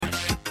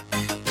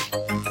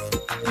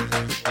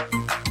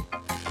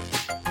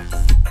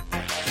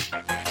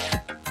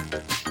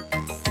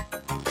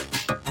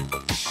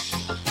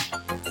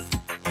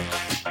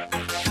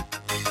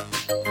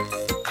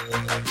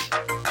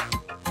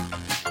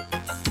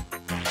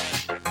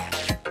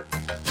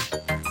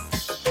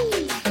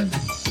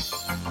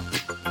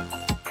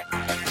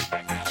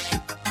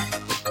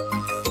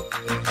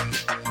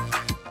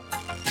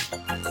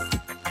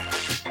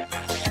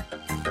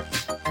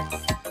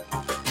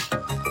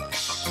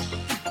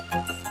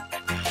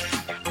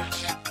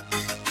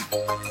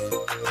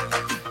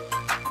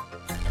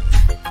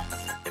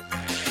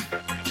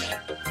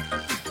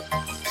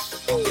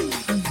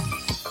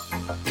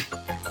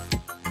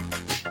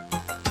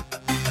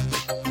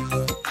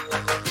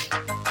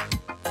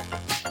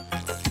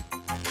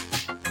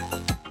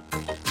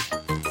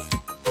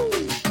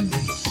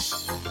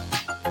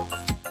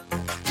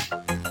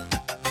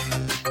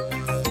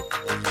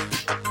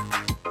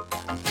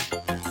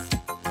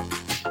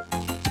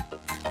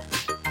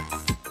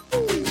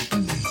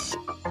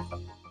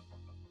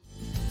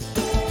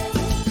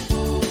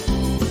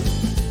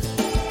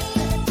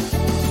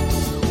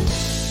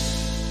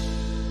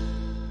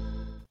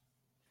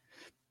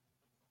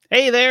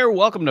Hey there,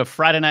 welcome to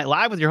Friday Night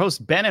Live with your hosts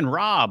Ben and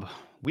Rob.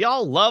 We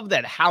all love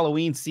that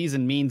Halloween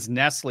season means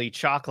Nestle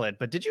chocolate,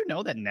 but did you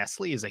know that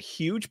Nestle is a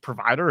huge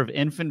provider of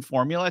infant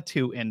formula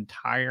to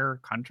entire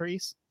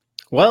countries?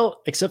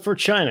 Well, except for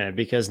China,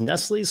 because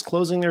Nestle's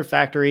closing their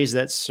factories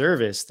that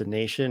service the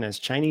nation as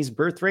Chinese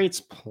birth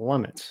rates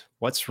plummet.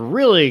 What's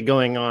really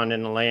going on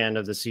in the land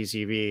of the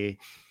CCB?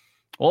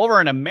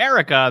 Over in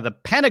America, the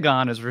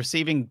Pentagon is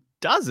receiving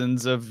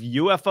dozens of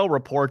UFO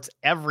reports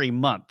every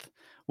month.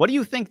 What do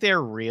you think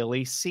they're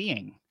really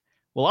seeing?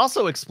 We'll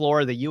also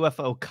explore the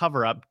UFO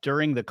cover-up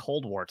during the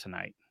Cold War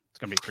tonight. It's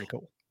going to be pretty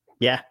cool.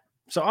 Yeah.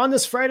 So on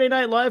this Friday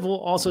Night Live, we'll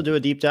also do a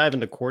deep dive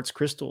into quartz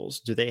crystals.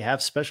 Do they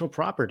have special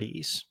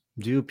properties?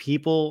 Do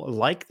people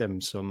like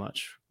them so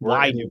much?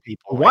 Why do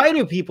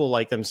people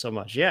like them so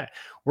much? Yeah.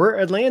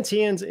 Were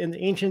Atlanteans in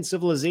ancient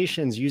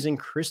civilizations using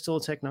crystal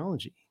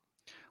technology?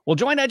 Well,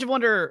 join Edge of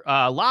Wonder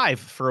live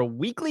for a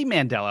weekly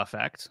Mandela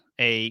Effect,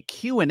 a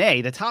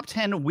Q&A, the top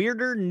 10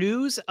 weirder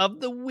news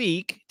of the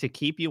week to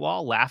keep you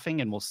all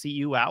laughing, and we'll see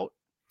you out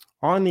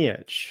on the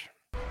edge.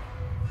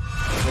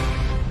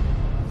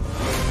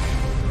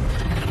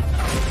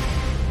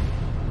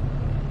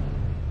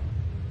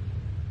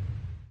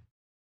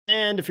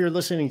 And if you're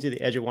listening to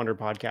the Edge of Wonder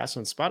podcast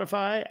on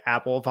Spotify,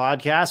 Apple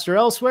Podcasts, or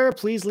elsewhere,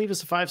 please leave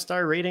us a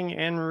 5-star rating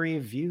and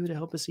review to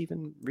help us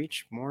even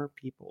reach more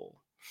people.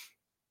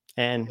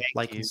 And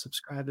Thank you. And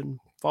subscribe and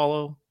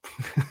follow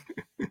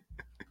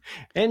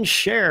and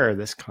share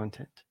this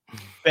content.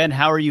 Ben,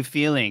 how are you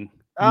feeling?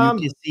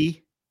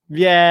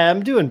 Yeah,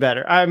 I'm doing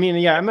better. I mean,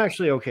 yeah, I'm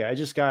actually okay. I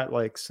just got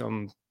like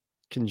some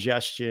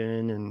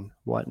congestion and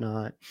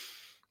whatnot.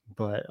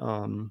 But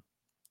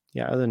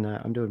yeah, other than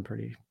that, I'm doing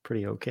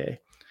pretty okay.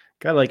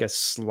 Got like a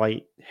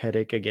slight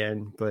headache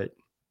again, but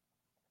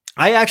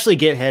I actually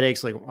get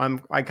headaches. Like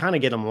I kind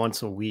of get them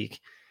once a week.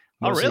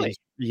 Mostly. Oh, really?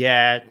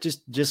 Yeah.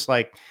 Just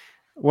like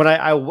when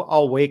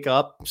I'll wake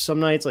up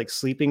some nights like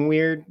sleeping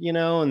weird,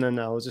 and then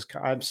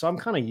I'm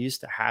kind of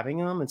used to having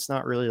them. It's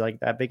not really like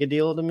that big a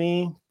deal to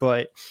me,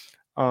 but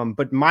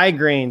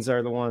migraines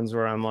are the ones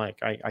where I'm like,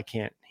 I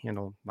can't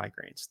handle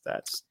migraines.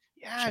 That's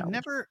I've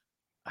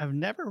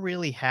never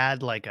really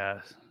had like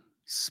a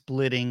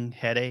splitting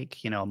headache,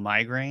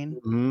 migraine.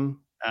 Mm-hmm.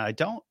 I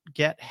don't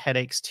get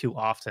headaches too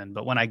often,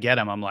 but when I get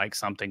them, I'm like,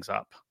 something's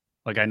up.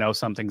 Like I know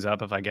something's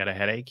up if I get a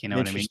headache. You know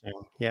what I mean?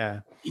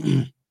 Yeah.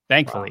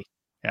 Thankfully. Wow.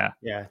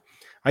 Yeah.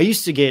 I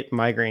used to get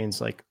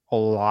migraines like a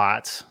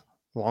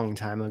long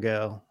time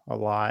ago, a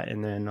lot.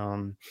 And then,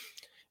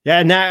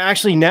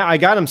 now I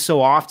got them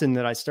so often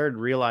that I started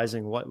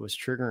realizing what was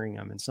triggering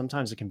them. And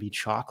sometimes it can be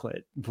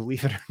chocolate,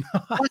 believe it or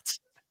not.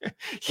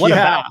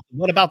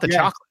 What about the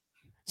chocolate?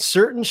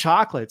 Certain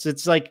chocolates,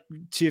 it's like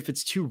if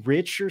it's too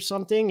rich or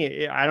something,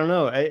 I don't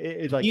know.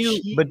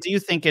 But do you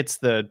think it's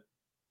the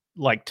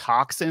like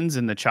toxins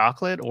in the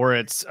chocolate, or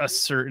it's a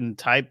certain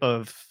type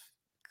of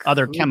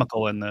other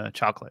chemical in the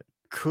chocolate?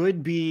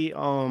 Could be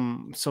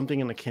something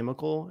in the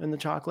chemical in the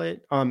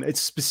chocolate.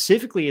 It's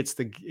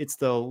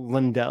the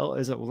Lindell,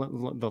 is it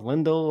the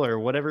Lindell or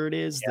whatever it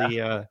is?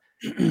 Yeah.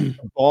 The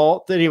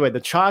ball. Anyway,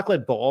 the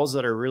chocolate balls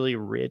that are really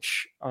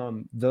rich.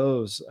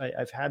 Those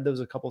I've had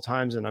those a couple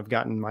times and I've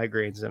gotten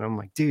migraines and I'm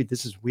like, dude,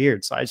 this is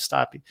weird. So I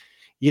stopped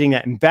eating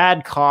that. And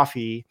bad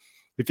coffee,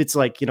 if it's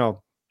like,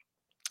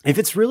 if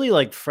it's really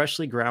like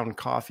freshly ground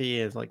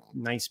coffee and like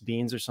nice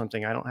beans or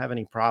something, I don't have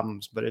any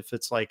problems. But if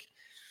it's like,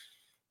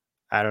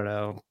 I don't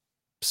know,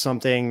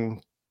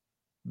 something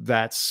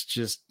that's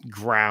just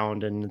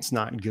ground and it's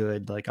not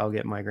good, like I'll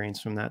get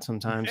migraines from that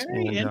sometimes.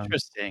 Very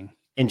interesting.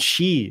 And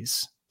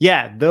cheese.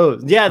 Yeah,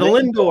 those. Yeah, the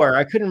Lindor.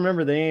 I couldn't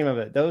remember the name of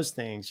it. Those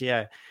things.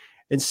 Yeah.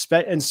 And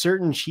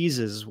certain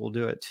cheeses will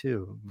do it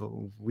too, but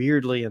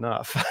weirdly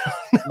enough.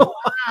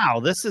 Wow,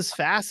 this is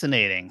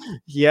fascinating.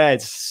 Yeah,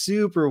 it's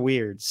super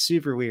weird.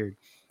 Super weird.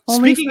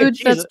 Only foods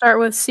that start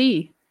with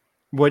C.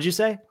 What'd you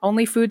say?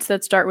 Only foods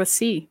that start with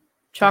C.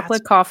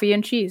 Chocolate, coffee,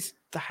 and cheese.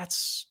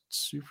 That's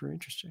super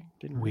interesting.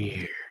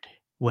 Weird.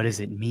 What does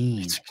it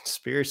mean? It's a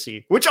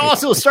conspiracy, which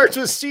also starts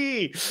with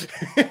C.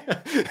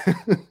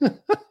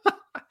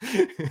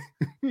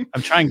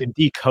 I'm trying to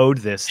decode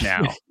this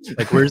now.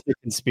 Like, where's the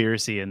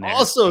conspiracy in there?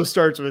 Also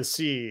starts with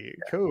C.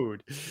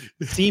 Code.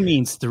 C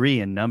means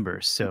 3 in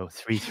numbers, so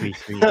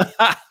 333.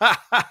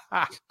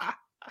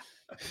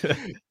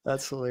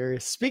 That's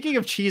hilarious. Speaking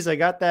of cheese, I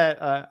got that.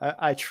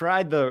 I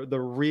tried the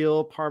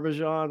real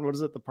Parmesan. What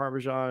is it? The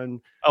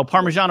Parmesan. Oh,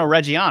 Parmigiano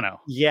Reggiano.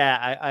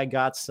 Yeah, I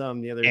got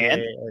some the other day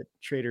at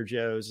Trader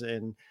Joe's,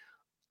 and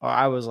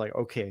I was like,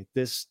 okay,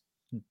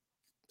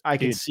 I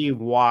can see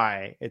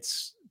why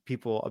it's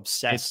people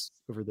obsessed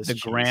over this. The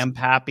cheese.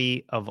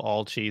 grandpappy of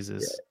all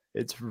cheeses.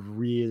 Yeah. It's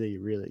really,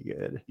 really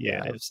good.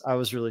 Yeah, I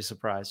was really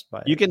surprised by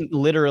it. You can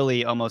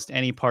literally almost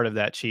any part of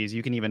that cheese.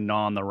 You can even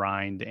gnaw on the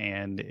rind,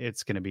 and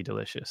it's going to be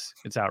delicious.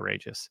 It's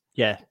outrageous.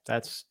 Yeah,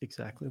 that's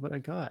exactly what I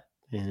got,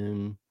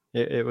 and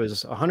it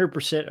was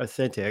 100%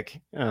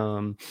 authentic.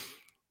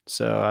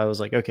 So I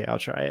was like, okay, I'll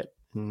try it.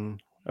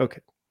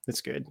 Okay,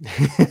 It's good.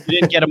 You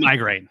didn't get a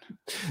migraine.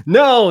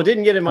 No,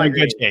 didn't get a You're in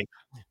migraine. good shape.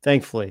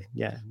 Thankfully.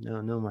 Yeah,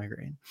 no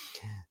migraine.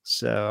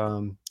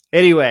 So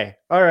anyway,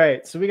 all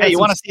right. So we got Hey, you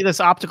want to see this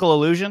optical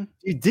illusion?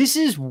 Dude, this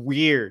is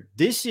weird.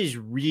 This is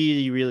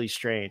really, really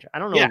strange. I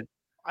don't know. Yeah.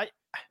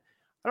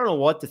 I don't know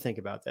what to think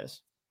about this.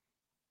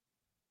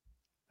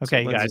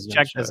 Okay, So guys, Lindsay's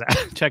check gonna this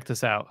show out. Check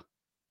this out.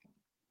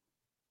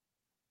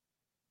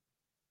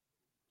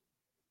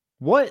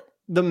 What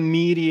the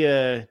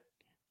media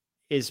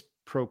is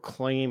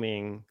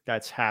proclaiming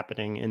that's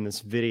happening in this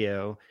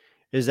video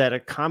is that a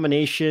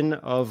combination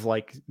of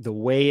like the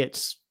way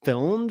it's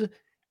filmed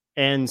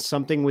and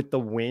something with the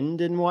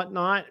wind and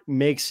whatnot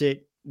makes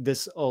it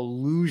this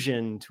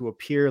illusion to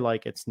appear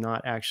like it's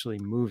not actually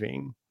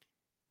moving.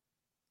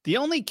 The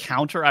only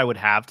counter I would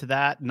have to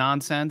that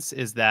nonsense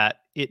is that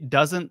it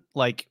doesn't,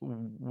 like,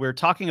 we're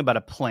talking about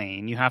a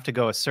plane. You have to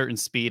go a certain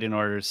speed in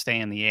order to stay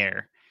in the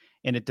air.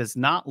 And it does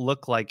not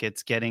look like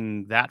it's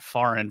getting that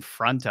far in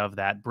front of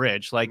that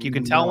bridge. Like, you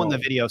can tell when the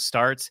No. video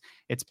starts,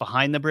 it's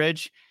behind the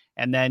bridge.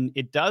 And then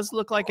it does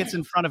look like it's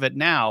in front of it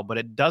now, but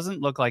it doesn't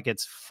look like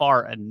it's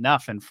far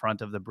enough in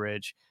front of the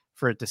bridge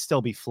for it to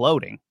still be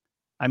floating.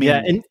 I mean,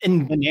 Yeah, and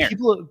in the air.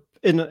 people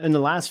in the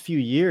last few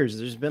years,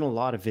 there's been a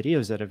lot of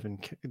videos that have been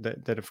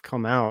that have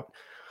come out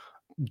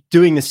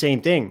doing the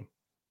same thing.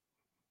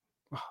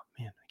 Oh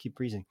man, I keep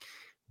breathing.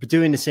 But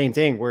doing the same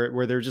thing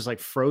where they're just like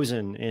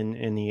frozen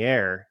in the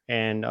air,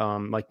 and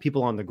like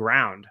people on the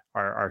ground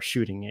are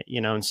shooting it,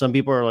 you know. And some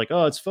people are like,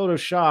 "Oh, it's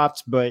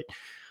photoshopped," but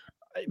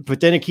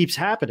then it keeps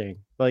happening,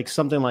 like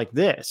something like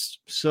this.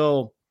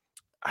 So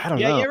I don't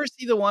know. You ever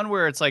see the one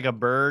where it's like a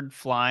bird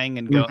flying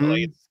and like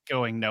Mhm. it's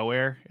going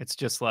nowhere? It's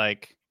just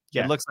like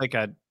Yeah. it looks like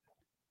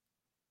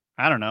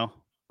I don't know,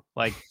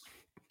 like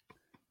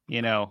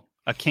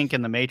a kink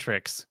in the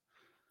matrix.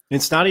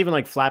 It's not even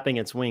like flapping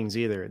its wings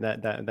either.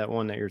 That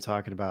one that you're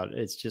talking about.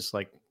 It's just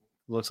like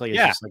looks like it's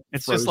just like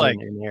it's frozen just like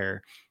in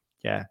air.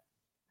 Yeah.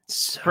 It's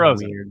so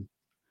frozen.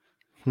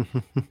 weird.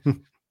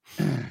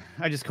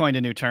 I just coined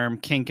a new term,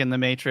 kink in the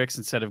matrix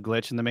instead of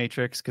glitch in the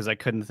matrix, because I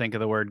couldn't think of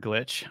the word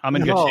glitch. I'm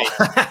in good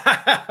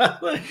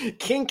shape.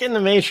 Kink in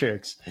the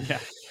matrix. Yeah.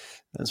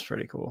 That's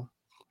pretty cool.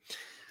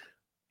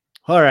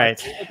 All right.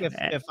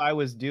 If I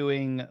was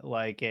doing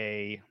like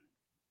if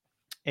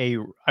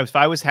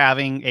I was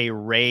having a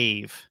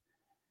rave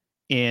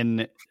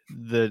in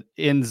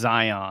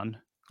Zion,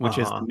 which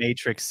is the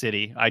Matrix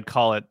City, I'd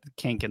call it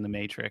kink in the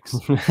matrix.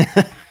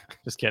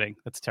 Just kidding.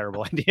 That's a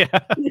terrible idea.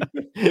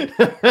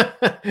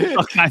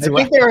 I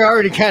think they were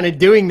already kind of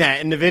doing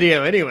that in the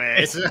video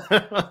anyways.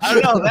 I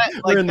don't know.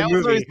 That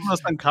was always the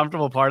most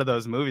uncomfortable part of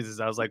those movies is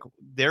I was like,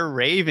 their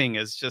raving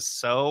is just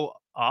so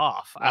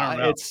off. I don't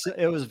know.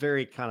 It was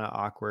very kind of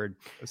awkward.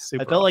 I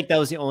felt off. like that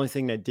was the only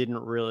thing that didn't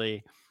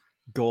really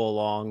go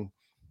along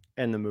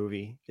in the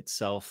movie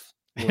itself.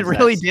 It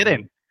really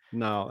didn't.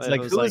 No, it's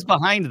like, who was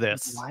behind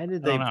this? Why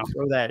did they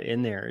throw that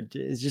in there?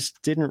 It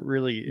just didn't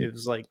really. It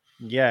was like,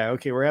 yeah,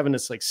 okay, we're having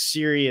this like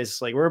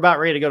serious, like we're about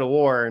ready to go to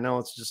war, and now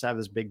let's just have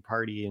this big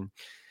party. And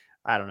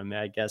I don't know,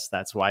 man. I guess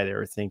that's why they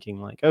were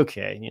thinking like,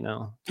 okay,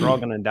 they're all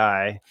gonna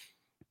die,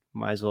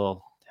 might as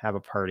well have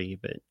a party.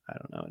 But I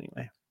don't know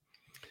anyway.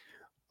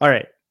 All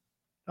right.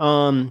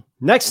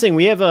 Next thing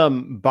we have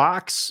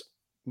Bach's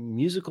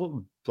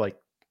musical like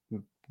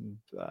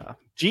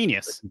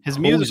genius. His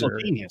musical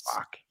genius.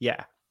 Bach.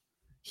 Yeah.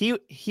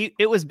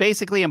 It was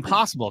basically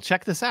impossible.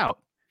 Check this out.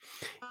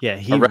 Yeah,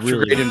 a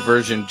retrograde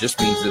inversion just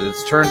means that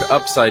it's turned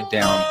upside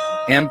down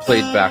and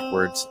played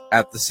backwards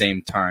at the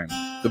same time.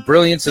 The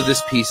brilliance of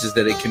this piece is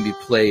that it can be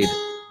played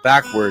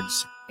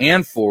backwards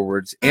and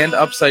forwards and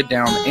upside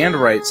down and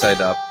right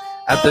side up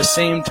at the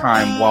same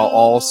time while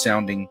all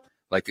sounding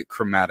like it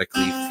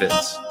chromatically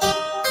fits.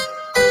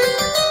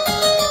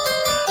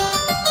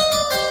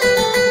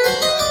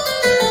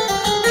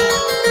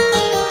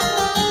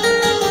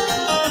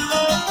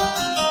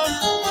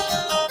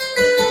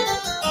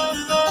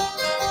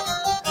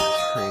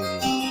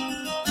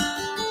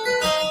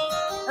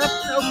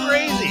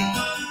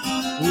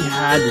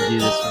 Had to do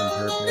this on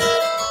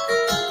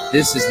purpose.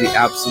 This is the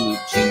absolute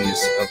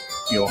genius of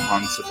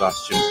Johann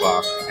Sebastian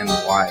Bach and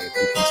why we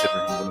consider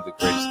him one of the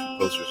greatest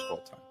composers of all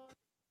time.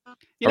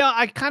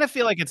 I kind of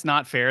feel like it's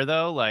not fair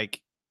though.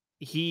 Like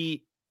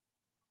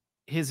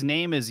his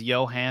name is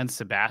Johann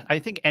Sebastian. I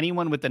think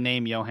anyone with the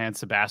name Johann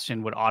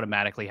Sebastian would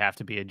automatically have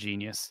to be a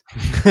genius.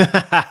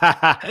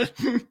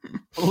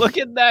 Look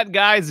at that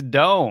guy's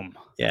dome.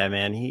 Yeah,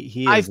 man.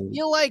 He I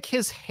feel like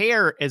his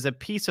hair is a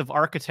piece of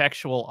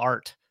architectural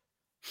art.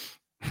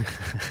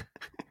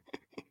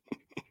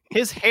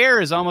 His hair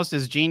is almost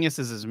as genius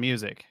as his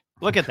music.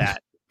 Look at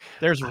that.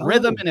 There's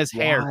rhythm in his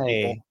hair.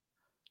 People.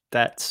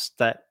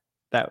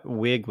 That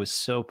wig was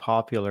so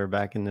popular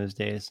back in those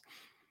days.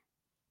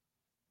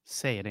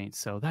 Say it ain't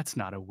so. That's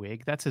not a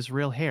wig. That's his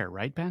real hair,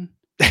 right, Ben?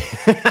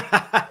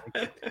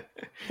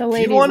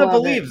 You want to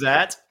believe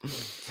that.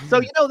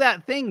 So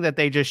that thing that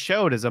they just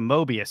showed is a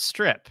Mobius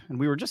strip. And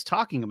we were just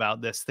talking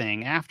about this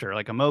thing after.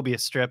 Like a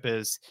Mobius strip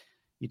is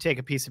you take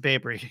a piece of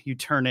paper, you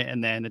turn it,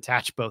 and then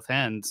attach both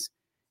ends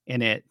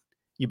in it.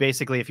 you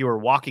basically, if you were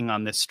walking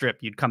on this strip,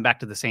 you'd come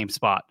back to the same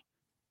spot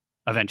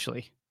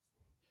eventually.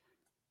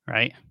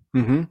 Right?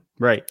 Mm-hmm.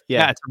 Right.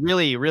 Yeah, Yeah. it's a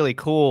really, really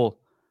cool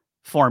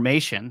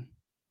formation.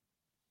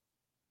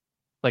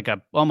 Like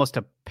almost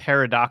a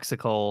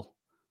paradoxical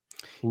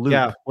loop.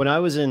 Yeah. When I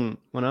was in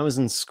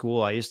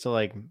school, I used to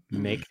like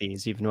make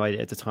these, even though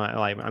at the time,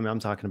 like I'm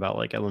talking about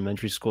like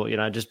elementary school,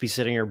 I'd just be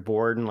sitting here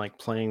bored and like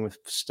playing with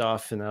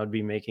stuff, and I would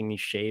be making these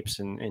shapes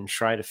and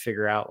try to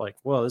figure out like,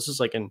 well, this is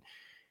like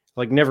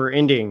never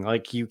ending.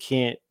 Like you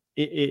can't,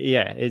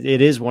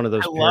 it is one of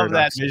those I love that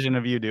paradoxes. vision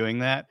of you doing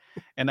that.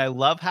 And I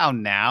love how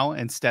now,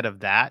 instead of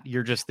that,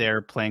 you're just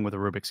there playing with a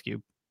Rubik's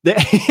Cube.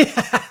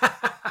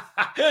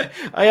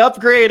 I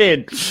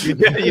upgraded. You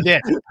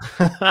did. You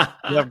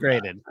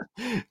upgraded.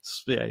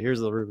 Yeah,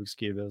 here's the Rubik's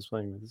Cube I was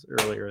playing with this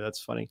earlier.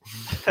 That's funny.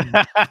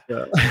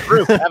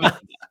 Proof,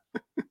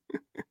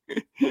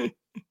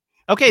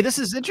 okay, this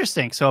is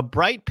interesting. So a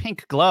bright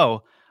pink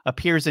glow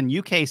appears in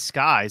UK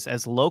skies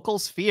as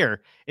locals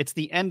fear it's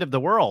the end of the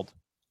world.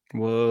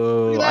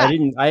 Whoa,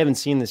 I haven't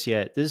seen this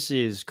yet. This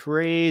is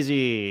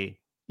crazy.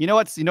 You know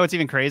what's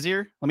even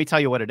crazier? Let me tell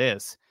you what it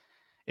is.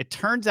 It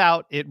turns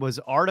out it was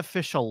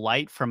artificial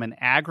light from an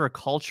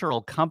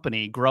agricultural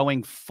company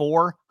growing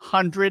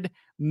 400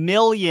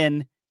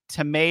 million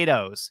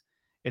tomatoes.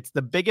 It's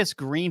the biggest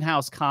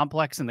greenhouse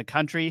complex in the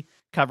country,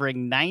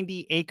 covering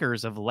 90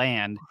 acres of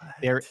land.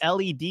 Their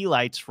LED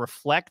lights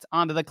reflect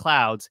onto the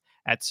clouds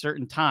at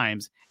certain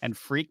times and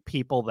freak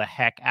people the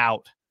heck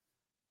out.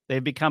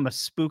 They've become a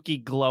spooky,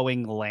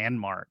 glowing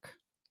landmark.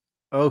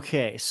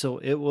 Okay, so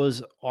it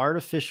was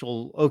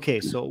artificial. Okay,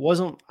 so it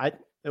wasn't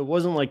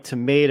like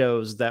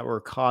tomatoes that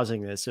were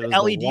causing this. It was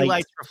LED the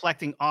lights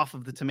reflecting off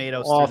of the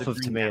tomatoes. off of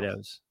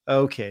tomatoes.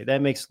 Okay,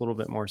 that makes a little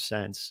bit more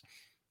sense.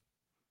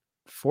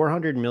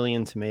 400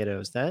 million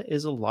tomatoes. That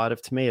is a lot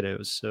of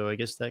tomatoes. So I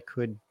guess that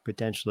could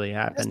potentially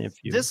happen if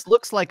you. This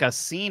looks like a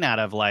scene out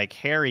of like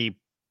Harry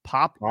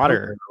Potter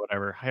or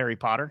whatever. Harry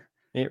Potter.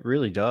 It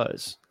really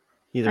does.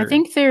 I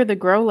think they're the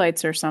grow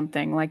lights or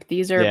something. Like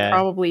these are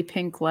probably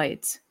pink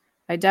lights.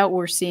 I doubt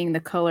we're seeing the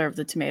color of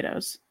the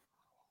tomatoes.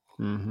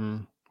 Mm-hmm.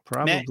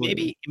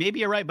 Probably. Maybe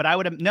you're right, but I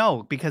would have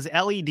no, because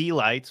LED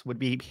lights would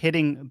be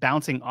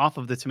bouncing off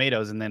of the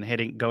tomatoes and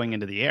then going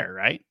into the air,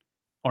 right?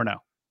 Or no?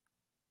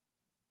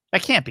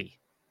 That can't be.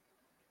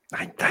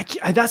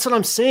 That's what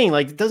I'm saying.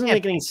 Like, it doesn't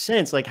make any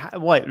sense. Like,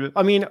 what?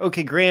 I mean,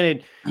 okay,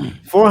 granted,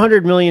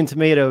 400 million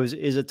tomatoes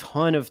is a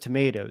ton of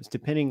tomatoes,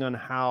 depending on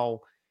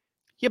how.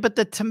 Yeah, but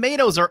the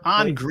tomatoes are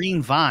on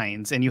green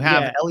vines, and you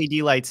have LED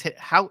lights.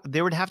 How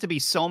there would have to be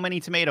so many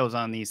tomatoes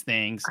on these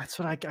things. That's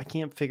what I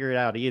can't figure it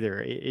out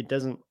either. It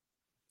doesn't.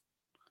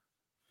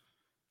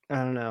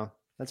 I don't know.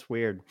 That's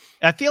weird.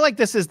 I feel like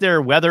this is their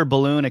weather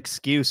balloon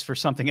excuse for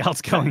something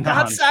else going on.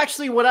 That's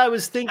actually what I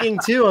was thinking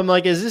too. I'm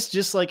like, is this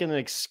just like an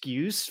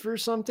excuse for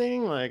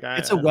something? Like,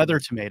 it's a weather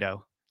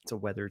tomato. It's a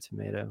weather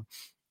tomato.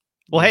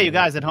 Well, hey, you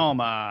guys at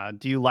home,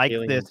 do you like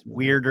this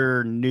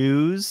weirder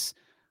news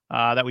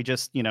that we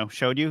just,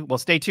 showed you? Well,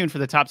 stay tuned for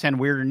the top 10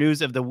 weirder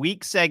news of the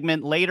week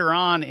segment later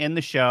on in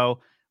the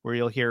show, where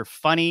you'll hear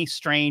funny,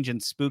 strange,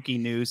 and spooky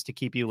news to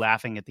keep you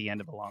laughing at the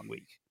end of a long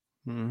week.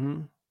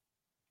 Mm-hmm.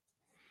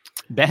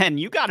 Ben,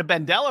 you got a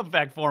Mandela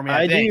effect for me.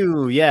 I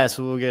do. Yes,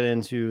 we'll get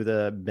into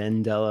the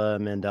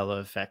Mandela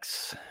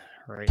effects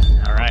right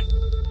now. All right.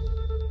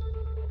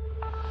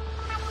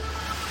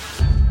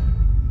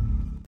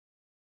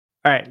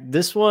 All right.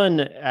 This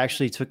one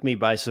actually took me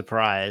by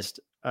surprise.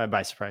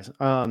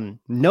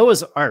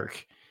 Noah's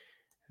Ark.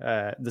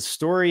 The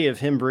story of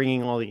him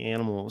bringing all the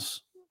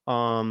animals.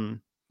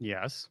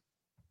 Yes.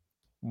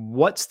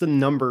 What's the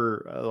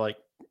number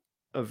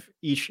of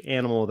each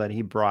animal that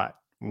he brought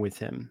with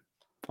him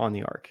on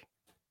the ark?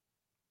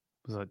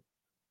 It was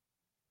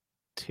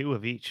 2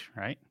 of each,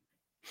 right?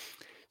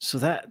 So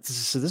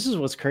this is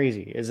what's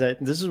crazy, is that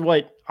this is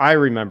what I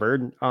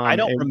remembered. I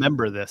don't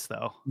remember this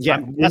though. Yeah,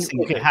 I'm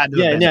guessing it had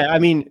to have been. I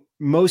mean,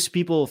 most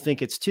people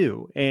think it's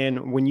 2,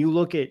 and when you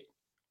look at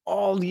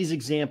all these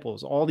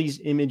examples, all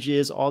these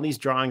images, all these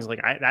drawings,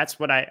 that's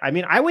what I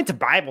mean. I went to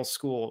Bible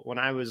school when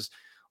I was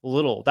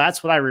little.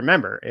 That's what I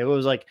remember. It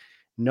was like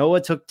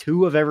Noah took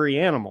 2 of every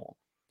animal.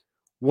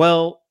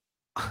 Well,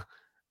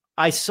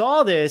 I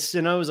saw this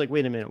and I was like,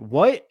 wait a minute,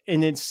 what?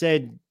 And it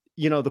said,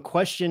 the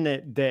question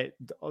that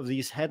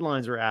these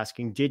headlines were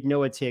asking, did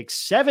Noah take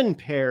 7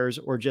 pairs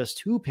or just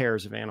 2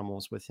 pairs of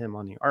animals with him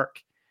on the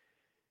ark?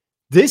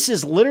 This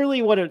is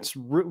literally what it's,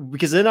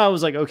 because then I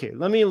was like, okay,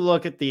 let me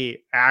look at the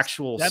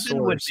actual 7 source.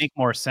 Would make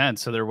more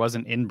sense. So there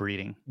wasn't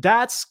inbreeding.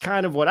 That's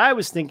kind of what I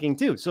was thinking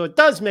too. So it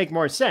does make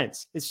more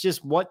sense. It's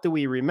just, what do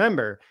we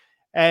remember?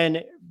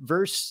 And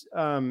verse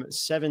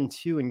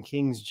 7:2 in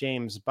King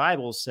James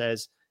Bible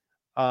says,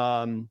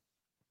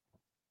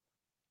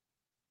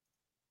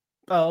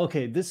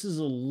 okay, this is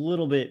a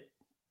little bit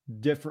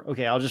different.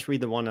 Okay, I'll just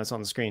read the one that's on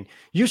the screen.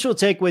 You shall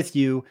take with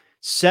you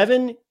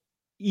 7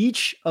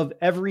 each of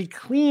every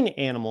clean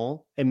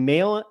animal, a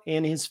male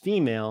and his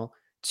female,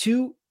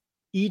 2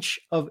 each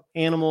of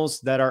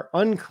animals that are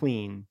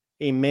unclean,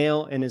 a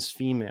male and his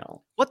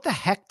female. What the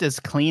heck does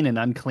clean and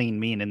unclean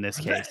mean in this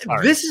case?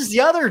 This is the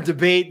other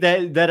debate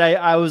that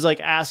I was like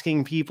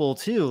asking people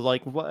too,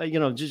 like, what, you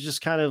know,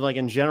 just kind of like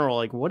in general,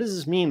 like, what does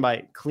this mean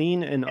by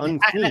clean and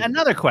unclean?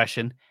 Another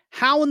question: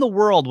 how in the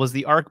world was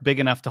the ark big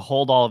enough to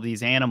hold all of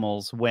these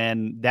animals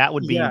when that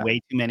would be way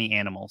too many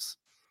animals?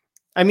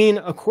 I mean,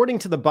 according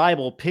to the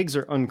Bible, pigs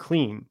are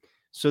unclean.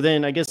 So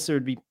then I guess there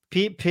would be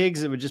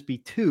pigs. It would just be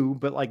 2,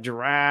 but like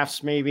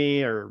giraffes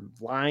maybe, or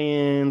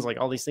lions, like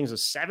all these things are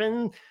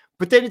 7.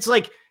 But then it's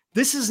like,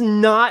 this is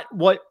not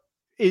what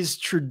is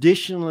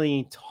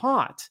traditionally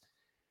taught.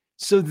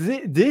 So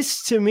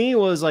this to me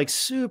was like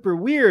super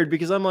weird,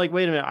 because I'm like,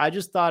 wait a minute. I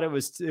just thought it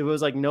was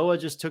like Noah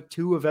just took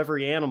 2 of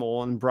every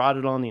animal and brought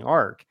it on the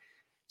ark.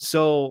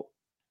 So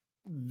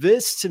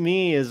this to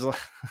me is like,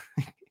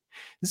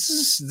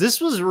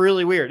 this was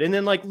really weird. And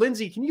then like,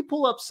 Lindsay, can you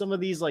pull up some of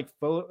these like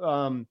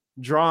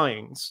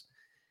drawings?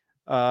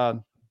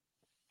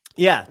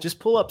 Yeah, just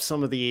pull up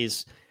some of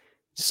these.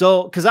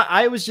 So, because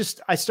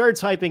I started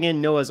typing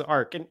in Noah's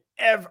Ark, and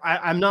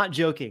I'm not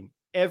joking.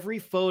 Every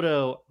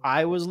photo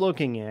I was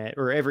looking at,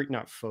 or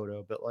not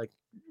photo, but like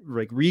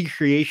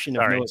recreation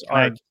of Noah's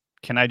Ark.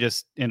 Can I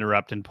just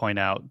interrupt and point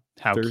out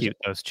how cute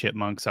those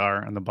chipmunks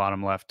are on the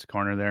bottom left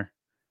corner there?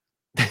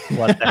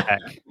 What the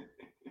heck?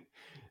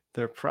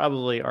 They're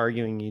probably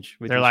arguing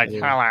They're like, other.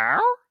 Hello,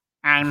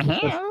 I'm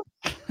here.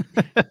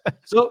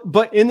 So,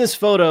 but in this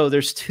photo,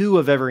 there's 2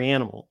 of every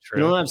animal. True.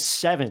 You don't have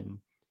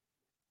 7.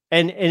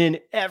 And in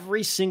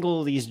every single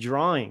of these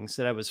drawings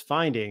that I was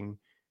finding,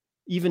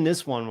 even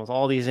this one with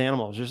all these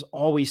animals, there's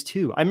always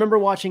 2. I remember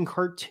watching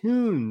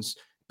cartoons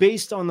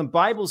based on the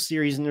Bible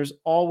series, and there's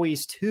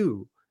always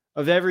 2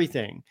 of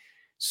everything.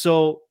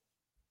 So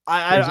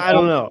I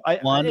don't know.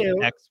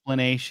 One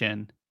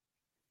explanation.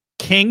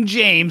 King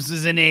James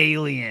is an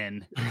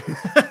alien.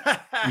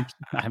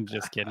 I'm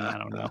just kidding. I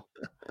don't know.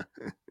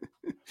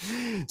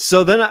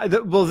 So then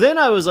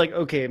I was like,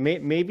 okay,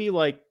 maybe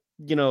like,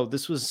 you know,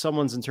 this was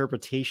someone's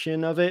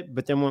interpretation of it.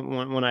 But then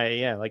when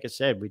I, like I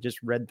said, we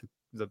just read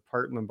the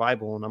part in the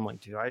Bible, and I'm like,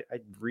 dude, I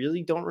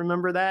really don't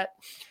remember that.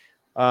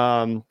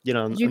 You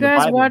know, did you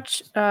guys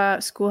watch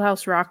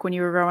Schoolhouse Rock when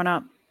you were growing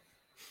up?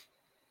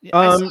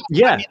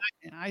 Yeah,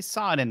 I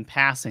saw it in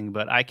passing,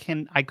 but I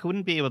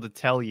couldn't be able to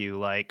tell you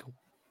like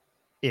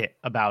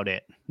about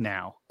it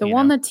now. The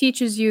one that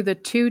teaches you the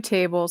 2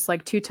 tables,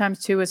 like 2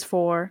 times 2 is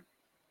 4.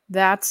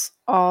 That's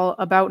all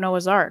about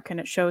Noah's Ark, and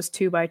it shows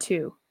 2 by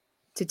 2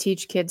 to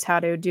teach kids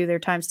how to do their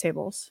times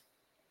tables.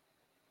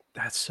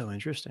 That's so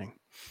interesting.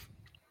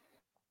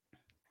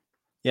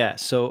 Yeah.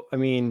 So, I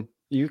mean,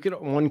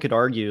 one could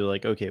argue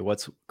like, okay,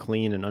 what's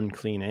clean and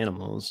unclean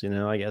animals? You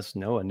know, I guess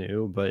Noah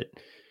knew, but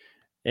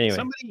anyway.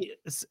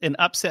 An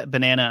upset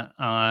banana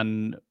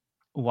on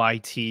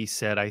YT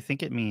said, I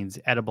think it means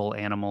edible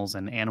animals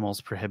and animals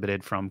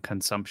prohibited from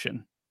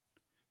consumption.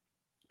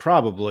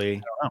 Probably. I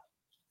don't know.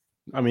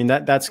 I mean,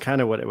 that's kind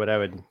of what I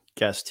would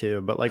guess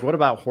too. But like, what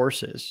about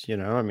horses? You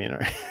know, I mean,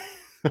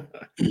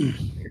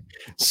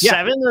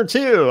 7 or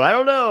 2? I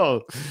don't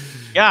know.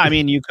 Yeah, I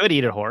mean, you could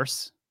eat a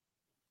horse.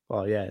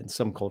 Well, yeah, in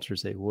some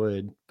cultures they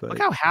would. But look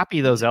how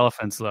happy those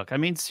elephants look. I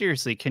mean,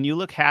 seriously, can you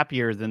look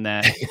happier than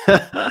that?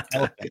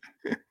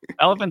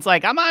 Elephant's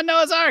like, I'm on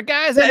Noah's Ark,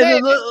 guys.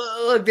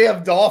 Look, they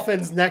have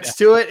dolphins next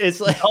to it. It's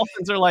like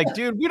dolphins are like,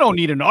 dude, we don't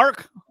need an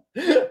ark.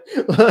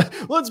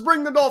 Let's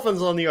bring the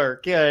dolphins on the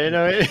ark. Yeah, you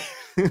know.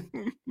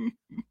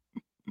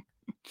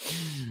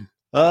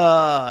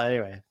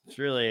 Anyway, it's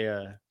really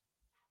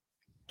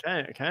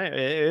kind of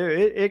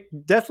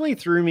it definitely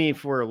threw me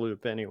for a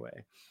loop.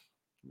 Anyway,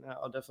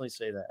 I'll definitely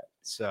say that.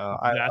 So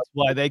that's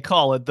why they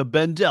call it the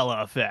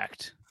Mandela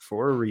effect,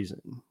 for a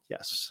reason.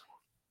 Yes.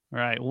 All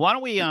right. Why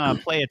don't we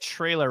play a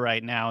trailer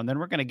right now, and then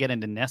we're going to get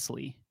into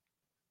Nestle.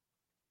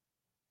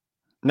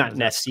 Not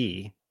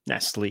Nestle.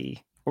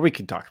 Nestle. Or we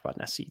could talk about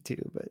Nestle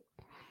too, but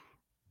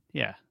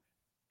yeah.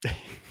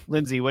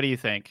 Lindsay, what do you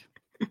think?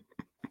 I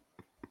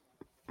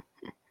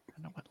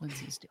don't know what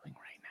Lindsay's doing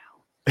right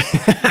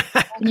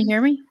now. Can you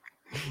hear me?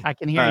 I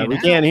can hear you. We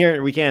can't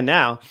hear. We can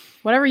now.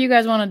 Whatever you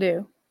guys want to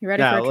do. You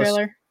ready for a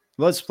trailer?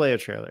 Let's play a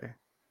trailer.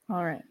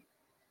 All right.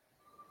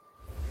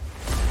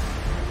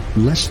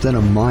 Less than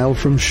a mile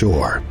from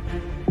shore,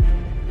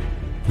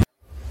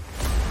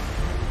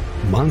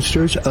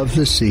 monsters of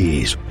the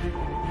seas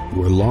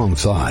were long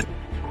thought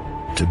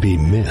to be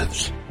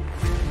myths.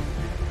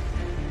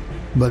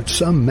 But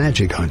some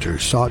magic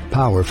hunters sought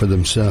power for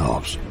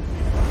themselves,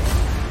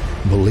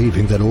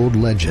 believing that old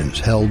legends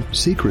held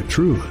secret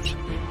truths.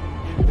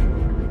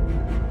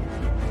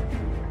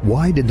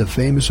 Why did the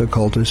famous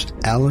occultist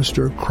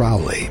Aleister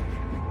Crowley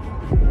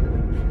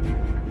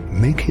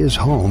make his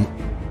home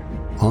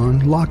on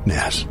Loch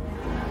Ness,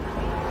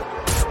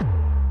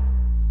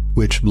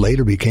 which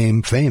later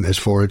became famous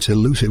for its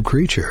elusive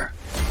creature?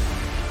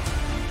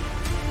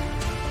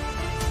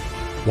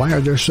 Why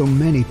are there so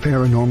many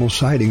paranormal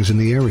sightings in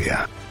the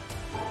area?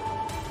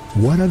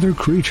 What other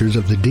creatures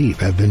of the deep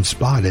have been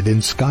spotted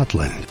in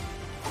Scotland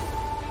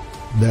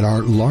that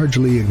are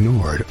largely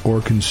ignored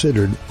or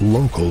considered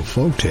local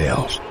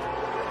folktales?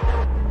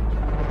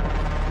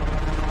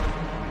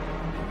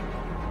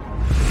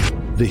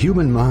 The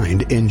human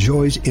mind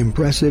enjoys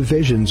impressive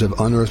visions of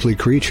unearthly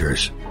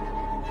creatures.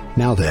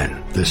 Now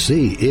then, the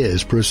sea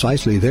is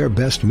precisely their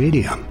best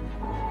medium,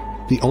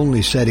 the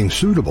only setting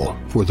suitable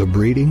for the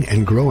breeding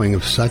and growing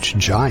of such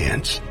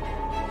giants,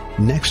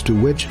 next to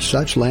which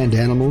such land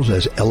animals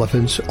as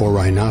elephants or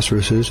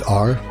rhinoceroses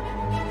are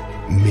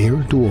mere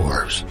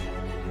dwarves.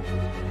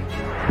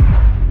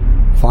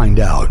 Find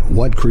out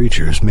what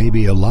creatures may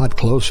be a lot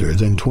closer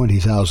than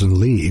 20,000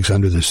 leagues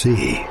under the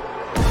sea.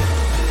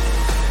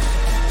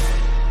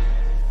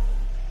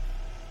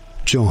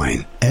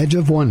 Join Edge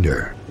of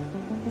Wonder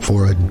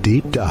for a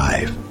deep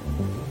dive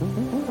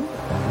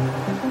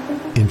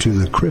into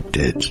the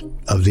cryptids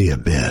of the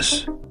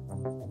abyss.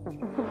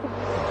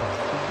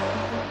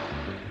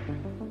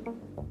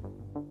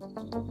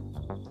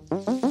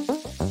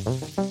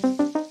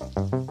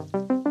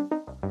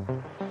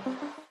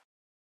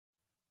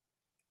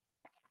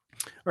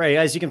 All right,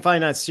 guys, you can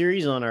find that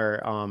series on our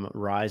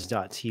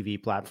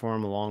rise.tv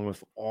platform, along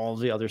with all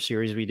the other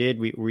series we did.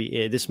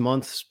 We this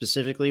month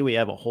specifically, we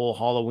have a whole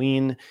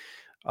Halloween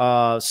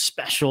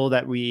special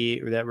that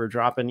we're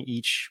dropping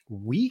each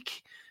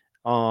week.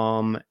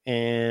 Man,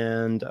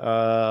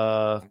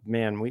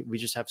 we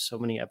just have so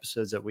many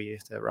episodes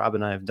that Rob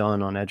and I have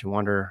done on Edge of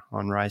Wonder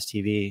on Rise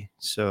TV.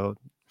 So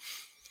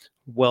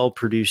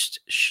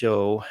well-produced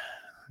show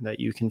that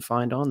you can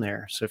find on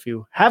there. So if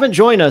you haven't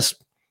joined us,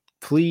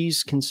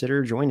 please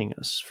consider joining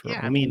us. For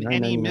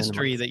any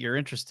mystery that you're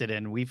interested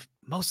in, we've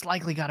most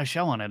likely got a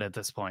show on it at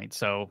this point.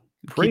 So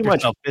pretty keep much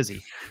yourself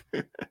busy.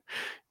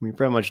 We've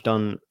pretty much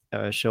done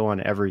a show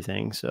on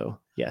everything. So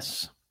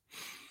yes.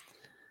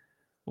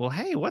 Well,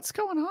 hey, what's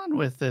going on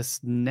with this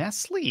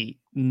Nestle?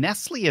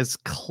 Nestle is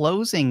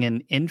closing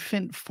an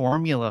infant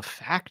formula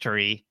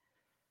factory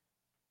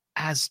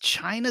as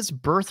China's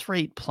birth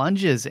rate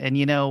plunges. And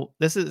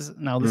this is a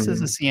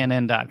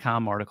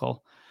CNN.com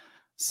article.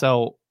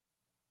 So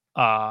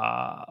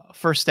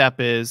first step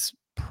is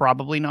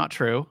probably not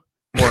true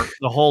or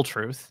the whole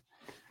truth,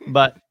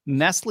 but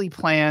Nestle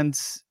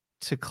plans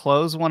to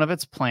close one of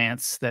its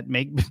plants that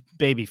make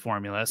baby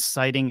formula,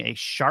 citing a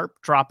sharp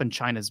drop in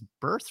China's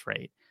birth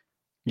rate.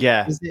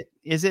 Yeah.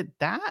 Is it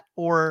that,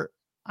 or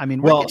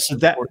so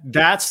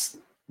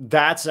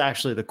that's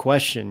actually the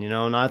question,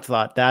 and I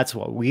thought that's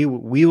what we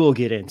will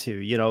get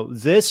into.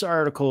 This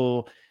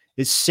article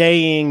is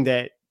saying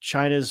that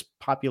China's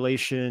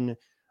population,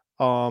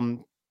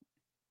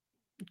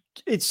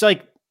 it's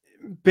like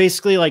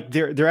basically like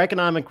their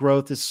economic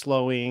growth is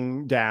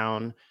slowing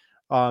down.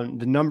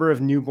 The number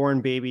of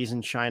newborn babies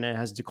in China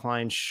has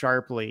declined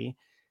sharply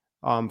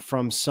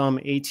from some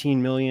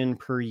 18 million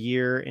per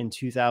year in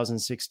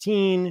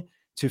 2016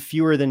 to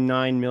fewer than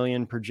 9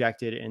 million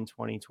projected in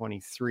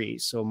 2023.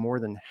 So more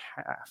than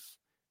half.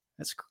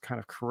 That's kind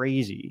of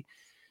crazy.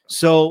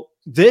 So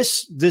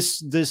this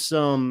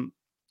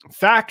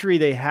factory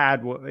they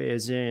had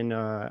is in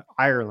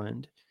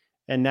Ireland.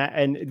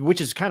 And which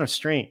is kind of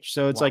strange.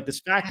 So it's like this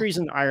factory's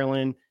in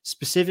Ireland,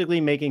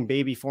 specifically making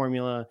baby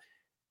formula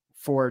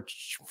for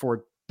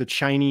the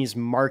Chinese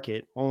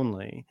market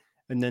only.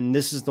 And then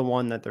this is the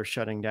one that they're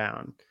shutting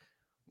down.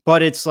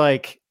 But it's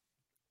like,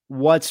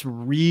 what's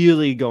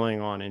really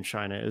going on in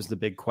China is the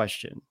big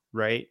question,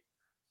 right?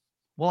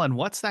 Well, and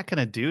what's that going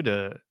to do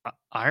to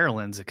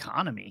Ireland's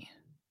economy?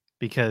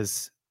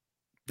 Because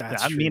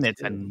it's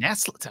a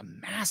Nestle, it's a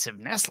massive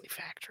Nestle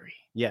factory.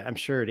 Yeah, I'm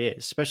sure it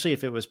is, especially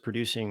if it was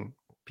producing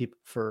people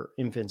for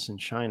infants in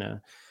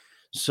China.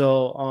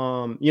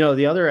 So,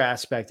 the other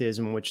aspect is,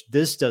 in which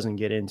this doesn't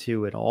get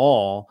into at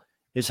all,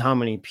 is how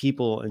many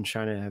people in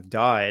China have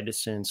died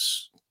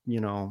since,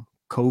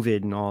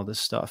 COVID and all this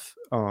stuff.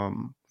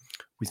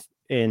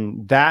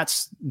 And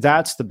that's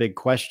the big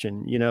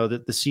question,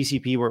 that the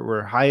CCP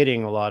were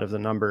hiding a lot of the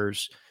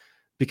numbers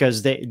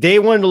because they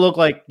wanted to look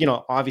like,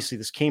 obviously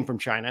this came from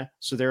China.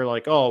 So they're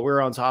like, oh,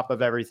 we're on top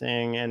of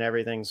everything and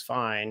everything's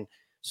fine.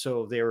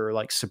 So they were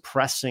like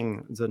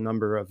suppressing the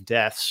number of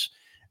deaths.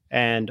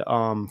 And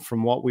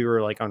from what we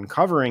were like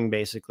uncovering,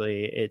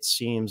 basically, it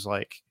seems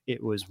like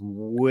it was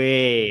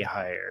way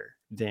higher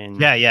than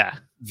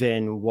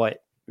than what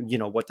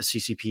the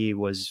CCP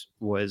was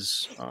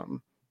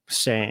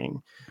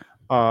saying.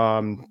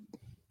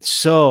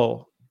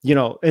 So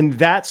and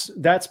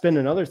that's been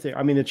another thing.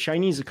 I mean, the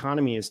Chinese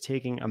economy is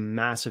taking a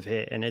massive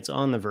hit, and it's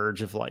on the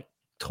verge of like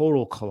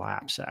total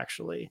collapse,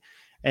 actually.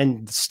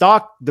 And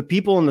the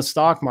people in the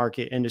stock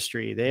market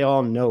industry, they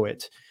all know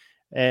it.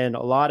 And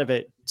a lot of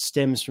it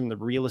stems from the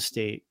real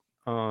estate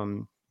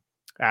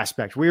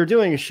aspect. We were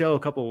doing a show a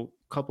couple,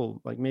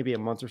 like maybe a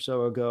month or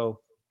so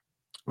ago.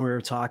 We were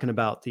talking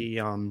about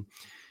the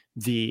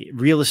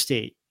real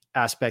estate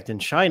aspect in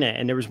China.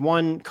 And there was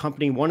one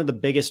company, one of the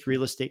biggest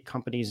real estate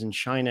companies in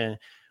China,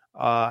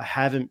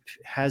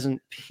 hasn't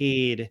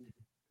paid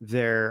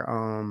their,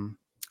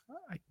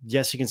 I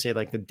guess you can say,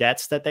 like the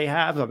debts that they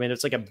have. I mean,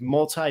 it's like a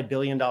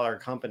multi-billion-dollar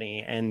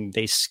company, and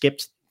they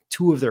skipped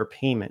 2 of their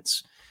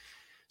payments.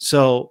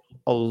 So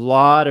a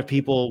lot of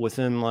people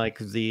within like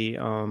the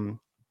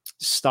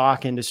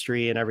stock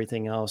industry and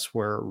everything else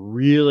were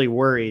really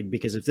worried,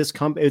 because if this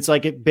it's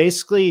like, it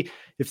basically,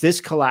 if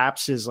this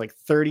collapses, like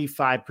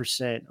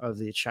 35% of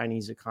the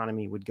Chinese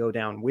economy would go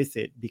down with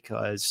it,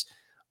 because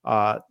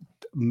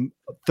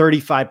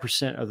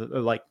 35% of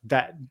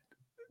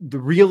the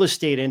real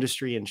estate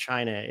industry in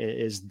China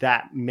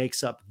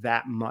makes up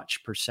that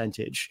much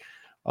percentage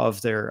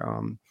of their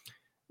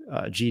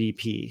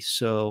GDP.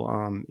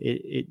 So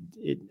it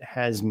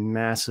has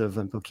massive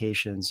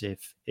implications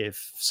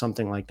if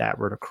something like that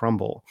were to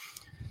crumble.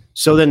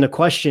 So then the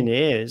question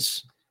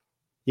is,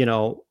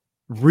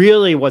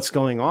 really what's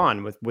going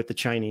on with the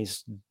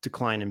Chinese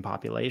decline in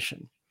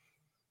population?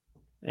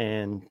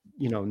 And,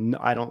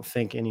 I don't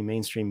think any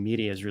mainstream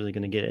media is really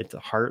going to get at the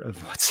heart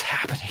of what's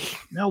happening.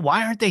 No,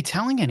 why aren't they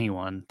telling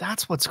anyone?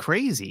 That's what's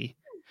crazy.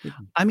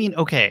 I mean,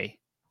 okay.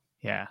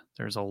 Yeah,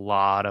 there's a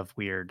lot of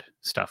weird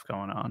stuff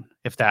going on.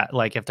 If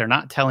they're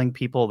not telling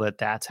people that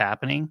that's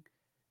happening,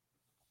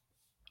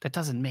 that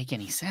doesn't make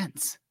any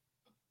sense.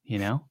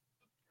 Not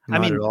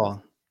at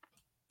all.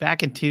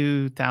 Back in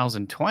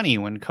 2020,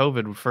 when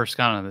COVID first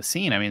got on the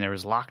scene, there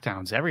was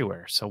lockdowns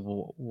everywhere.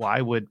 So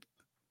why would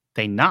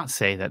they not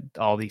say that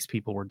all these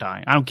people were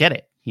dying? I don't get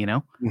it,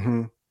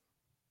 Mm-hmm.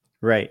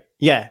 Right.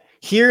 Yeah.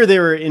 Here they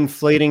were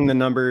inflating the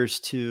numbers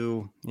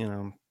to,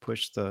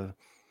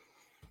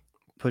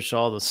 push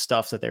all the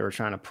stuff that they were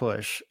trying to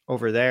push.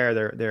 Over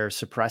there, they're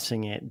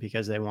suppressing it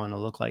because they want to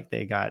look like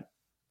they got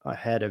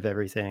ahead of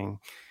everything.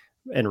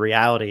 In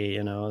reality,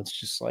 it's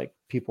just like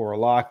people were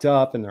locked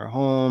up in their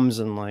homes,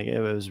 and like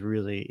it was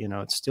really,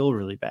 it's still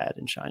really bad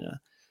in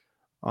China.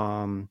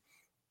 And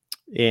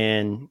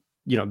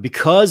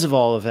because of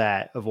all of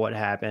that, of what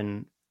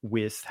happened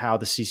with how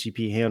the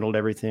CCP handled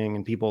everything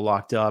and people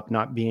locked up,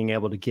 not being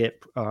able to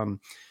get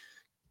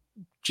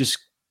just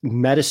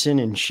medicine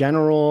in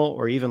general,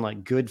 or even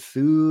like good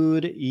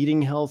food,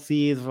 eating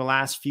healthy for the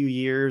last few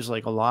years,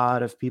 like a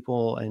lot of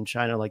people in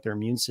China, like their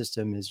immune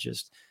system is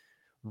just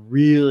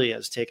really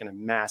has taken a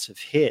massive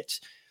hit.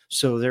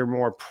 So they're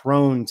more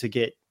prone to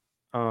get,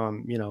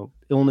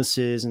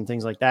 illnesses and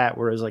things like that.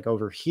 Whereas like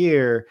over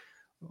here,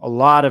 a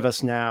lot of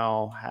us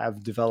now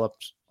have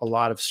developed a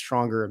lot of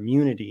stronger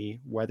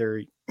immunity,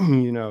 whether,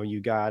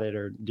 you got it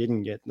or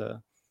didn't get the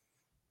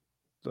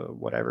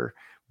whatever.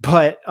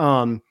 But,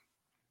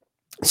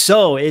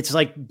 so it's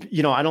like,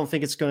 I don't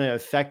think it's going to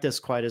affect us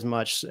quite as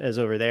much as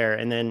over there.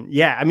 And then,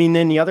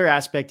 then the other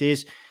aspect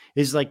is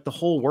like the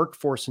whole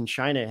workforce in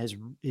China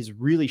is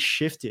really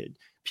shifted.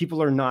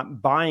 People are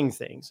not buying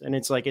things. And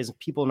it's like, is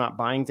people not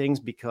buying things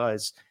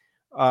because,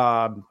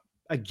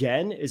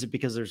 again, is it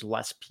because there's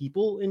less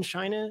people in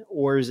China,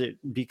 or is it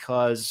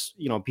because,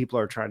 people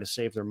are trying to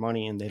save their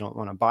money and they don't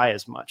want to buy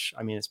as much?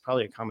 It's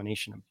probably a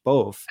combination of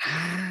both,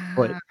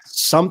 but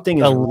something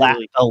the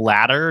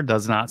latter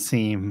does not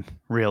seem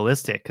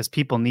realistic, because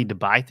people need to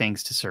buy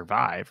things to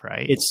survive,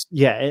 right?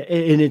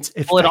 And it's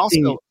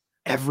affecting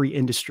every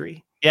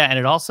industry. Yeah, and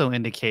it also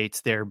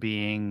indicates there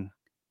being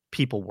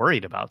people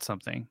worried about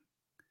something,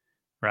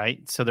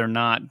 right? So they're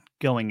not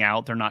going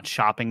out, they're not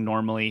shopping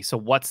normally. So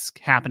what's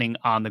happening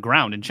on the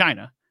ground in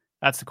China?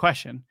 That's the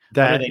question.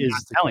 That what are they is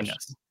not the telling question.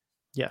 us?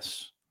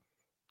 Yes.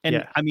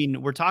 And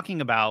we're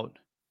talking about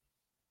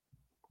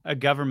a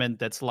government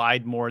that's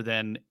lied more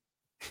than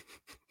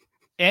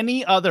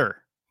any other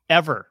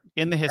ever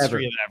in the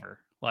history of ever.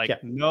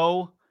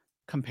 No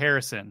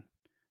comparison.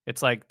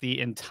 It's like the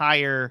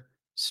entire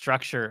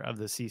structure of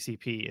the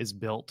CCP is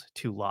built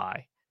to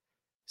lie.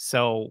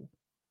 So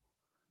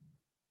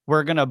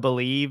we're going to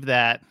believe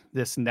that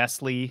this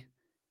Nestle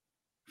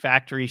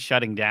factory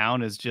shutting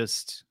down is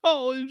just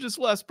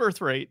less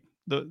birth rate.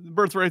 The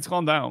birth rate's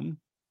gone down.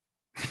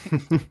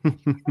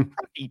 Right.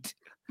 It's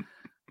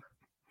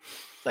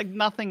like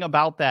nothing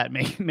about that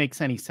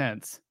makes any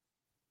sense.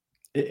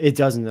 It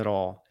doesn't at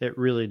all. It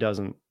really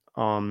doesn't.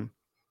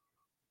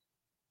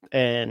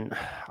 And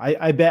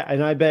I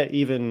bet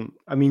even,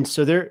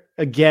 so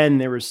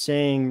they were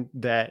saying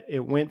that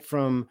it went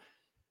from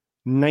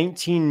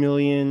 19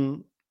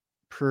 million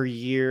per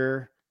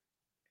year,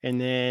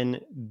 and then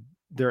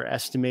they're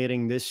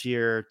estimating this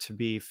year to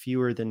be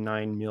fewer than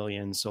 9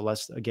 million. So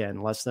less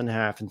than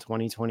half in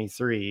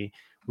 2023,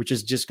 which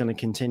is just going to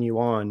continue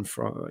on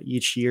from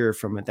each year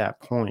from at that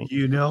point.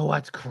 You know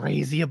what's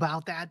crazy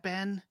about that,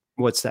 Ben?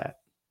 What's that?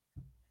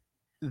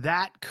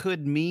 That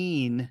could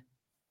mean,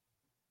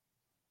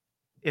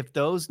 if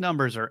those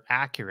numbers are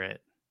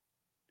accurate,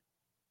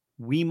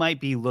 we might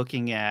be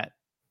looking at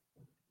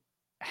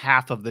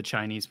half of the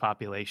Chinese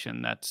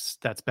population that's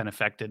been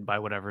affected by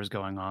whatever's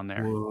going on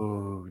there.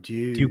 Whoa,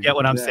 dude. Do you get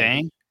what I'm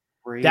saying?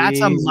 Crazy.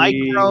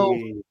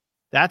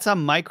 That's a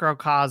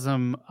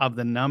microcosm of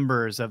the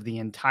numbers of the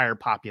entire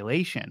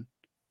population.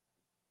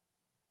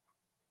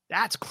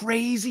 That's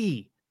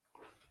crazy.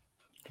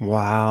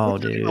 Wow,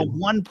 dude.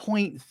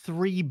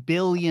 1.3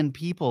 billion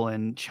people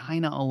in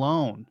China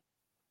alone.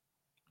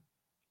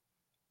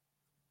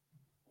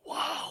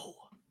 Whoa.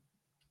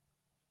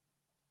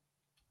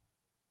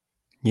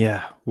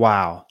 Yeah.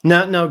 Wow.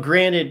 Now,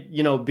 granted,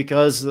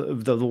 because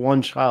of the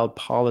one child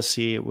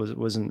policy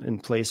was in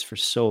place for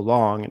so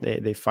long,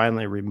 they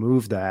finally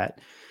removed that.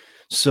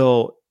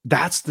 So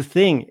that's the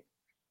thing.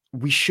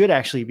 We should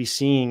actually be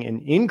seeing an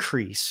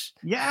increase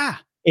Yeah.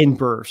 in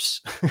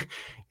births,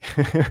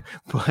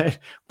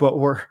 but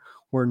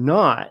we're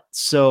not.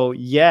 So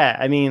yeah,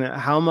 I mean,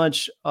 how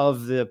much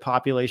of the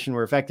population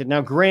were affected?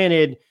 Now,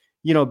 granted,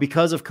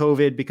 because of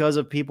COVID, because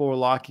of people were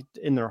locked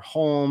in their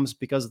homes,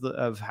 because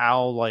of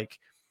how like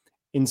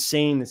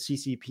insane the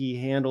CCP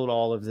handled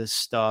all of this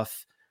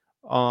stuff.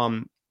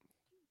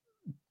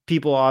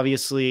 People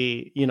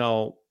obviously,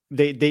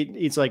 they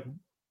it's like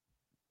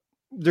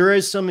there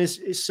is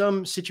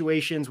some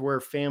situations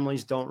where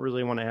families don't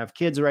really want to have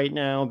kids right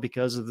now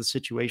because of the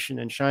situation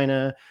in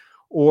China,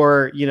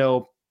 or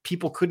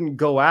people couldn't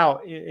go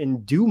out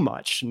and do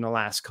much in the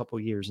last couple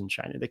of years in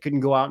China. They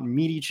couldn't go out and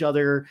meet each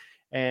other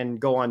and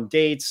go on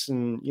dates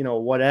and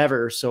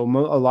whatever. So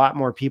a lot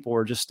more people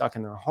were just stuck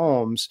in their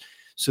homes.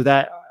 So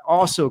that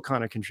also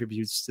kind of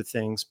contributes to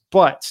things,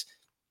 but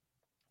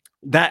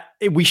that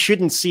we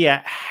shouldn't see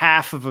a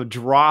half of a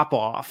drop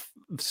off.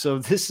 So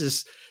this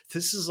is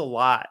a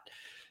lot.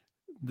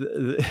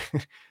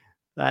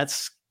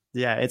 That's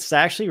it's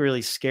actually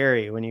really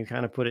scary when you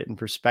kind of put it in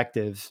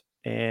perspective.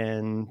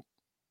 And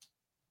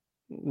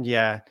and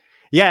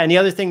the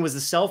other thing was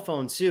the cell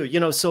phone too,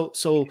 so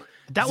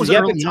That was the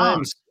early Epic on.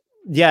 Times.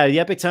 Yeah, the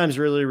Epic Times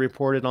really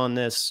reported on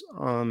this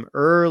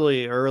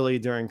early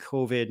during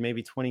COVID,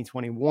 maybe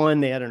 2021.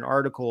 They had an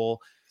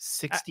article,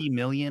 60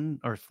 million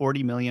or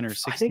 40 million or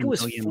 60 I think it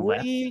was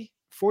million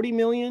 40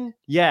 million.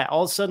 Yeah.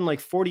 All of a sudden, like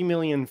 40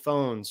 million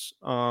phones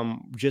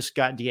just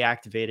got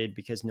deactivated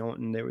because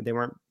they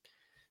weren't,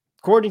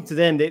 according to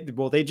them,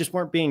 they just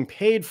weren't being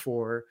paid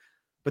for.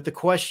 But the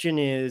question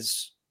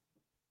is,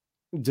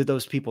 did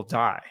those people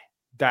die?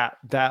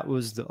 That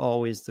was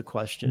always the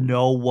question.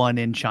 No one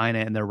in China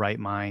in their right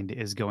mind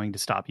is going to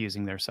stop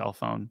using their cell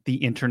phone. The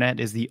internet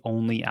is the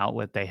only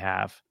outlet they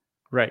have.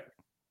 Right.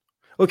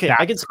 Okay.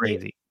 That's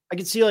crazy. I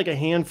could see like a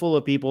handful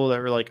of people that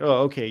were like,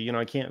 oh, okay,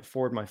 I can't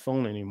afford my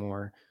phone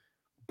anymore.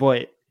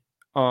 But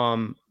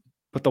the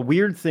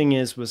weird thing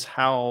was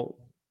how,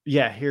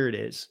 here it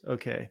is.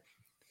 Okay.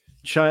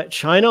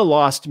 China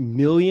lost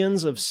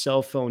millions of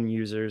cell phone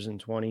users in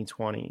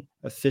 2020,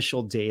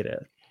 official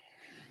data.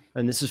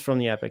 And this is from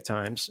the Epic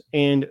Times.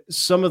 And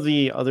some of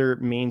the other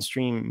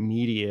mainstream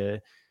media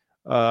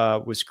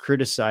was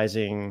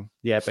criticizing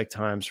the Epic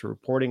Times for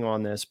reporting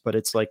on this, but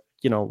it's like,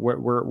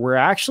 we're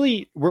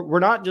actually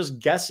not just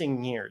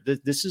guessing here.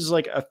 This is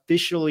like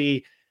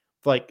officially,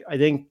 like, I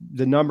think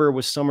the number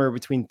was somewhere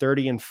between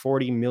 30 and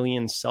 40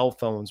 million cell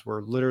phones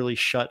were literally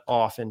shut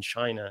off in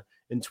China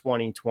in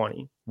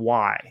 2020.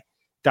 Why?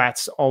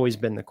 That's always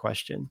been the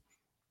question.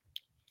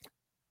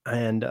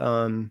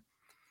 And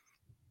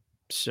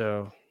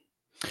so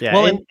yeah.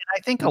 Well, and I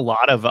think a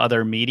lot of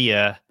other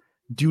media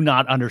do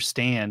not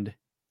understand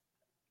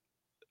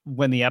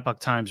when the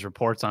Epoch Times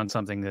reports on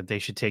something that they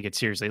should take it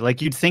seriously.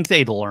 Like, you'd think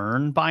they'd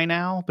learn by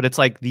now, but it's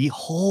like the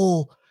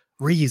whole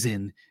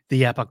reason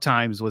the Epoch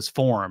Times was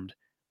formed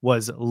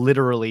was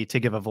literally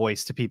to give a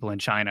voice to people in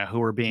China who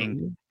were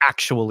being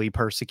actually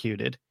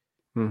persecuted.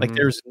 Like,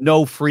 there's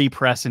no free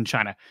press in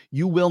China.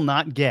 You will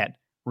not get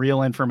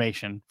real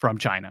information from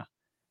China.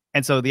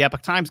 And so the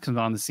Epoch Times comes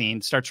on the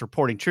scene, starts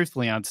reporting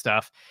truthfully on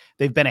stuff.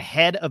 They've been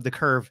ahead of the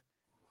curve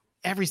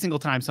every single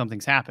time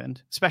something's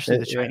happened, especially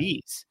the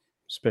Chinese.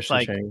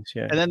 Especially Chinese,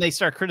 yeah. And then they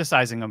start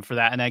criticizing them for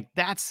that. And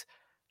that's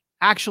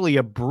actually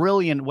a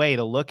brilliant way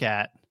to look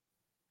at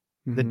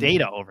the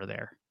data over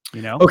there,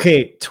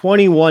 Okay,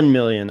 21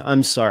 million.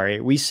 I'm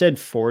sorry. We said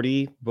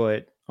 40,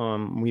 but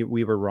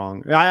we were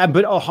wrong.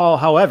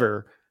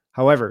 However,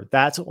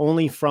 that's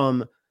only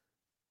from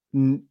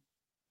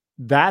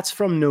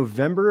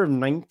November of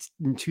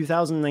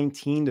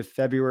 2019 to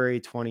February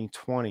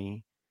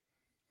 2020.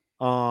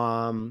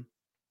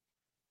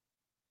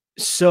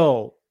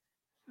 So,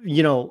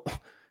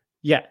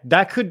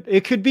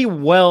 it could be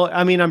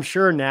I mean, I'm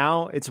sure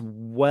now it's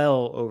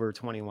well over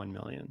 21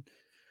 million.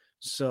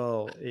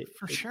 So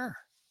for sure,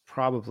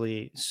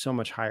 probably so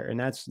much higher. And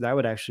that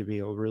would actually be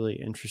a really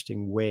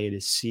interesting way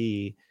to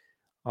see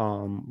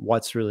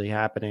what's really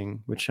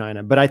happening with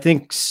China. But I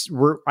think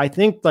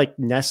like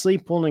Nestle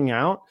pulling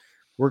out,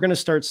 we're going to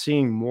start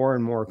seeing more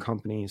and more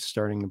companies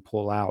starting to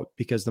pull out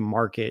because the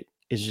market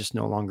is just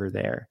no longer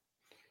there.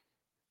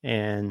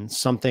 And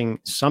something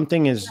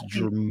is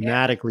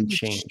dramatically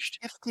changed.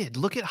 Shifted.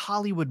 Look at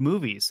Hollywood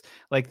movies.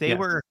 Like they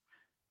were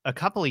a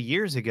couple of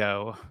years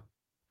ago,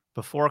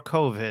 before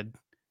COVID,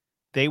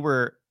 they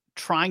were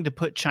trying to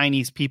put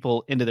Chinese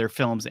people into their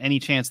films any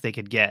chance they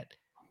could get,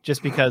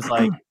 just because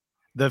like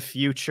the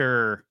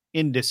future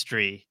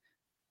industry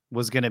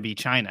was going to be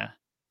China.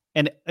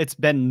 And it's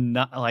been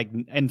not like,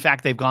 in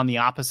fact, they've gone the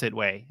opposite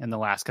way in the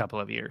last couple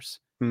of years.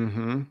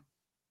 Mm-hmm.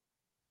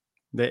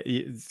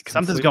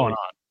 Something's going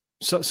on.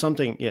 So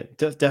something,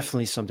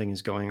 definitely something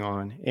is going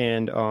on.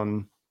 And,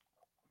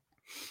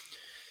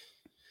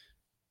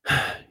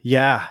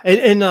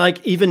 and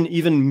like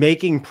even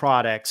making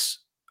products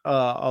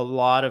a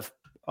lot of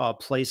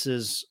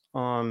places,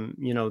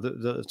 you know,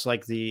 it's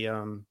like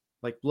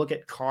like look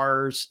at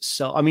cars.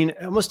 So, I mean,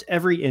 almost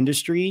every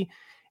industry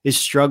is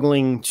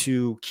struggling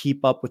to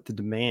keep up with the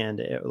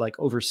demand, like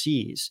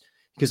overseas,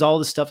 because all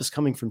this stuff is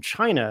coming from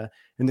China.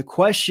 And the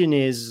question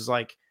is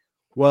like,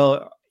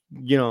 well,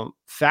 you know,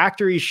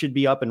 factories should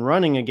be up and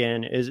running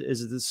again.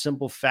 Is the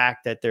simple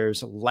fact that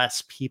there's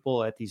less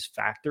people at these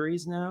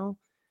factories now,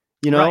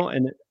 you know, Right.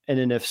 and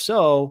then if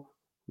so,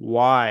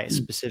 why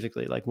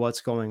specifically? Like,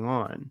 what's going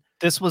on?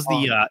 This was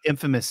the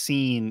infamous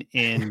scene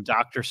in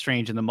Doctor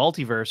Strange in the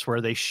Multiverse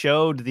where they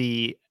showed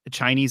the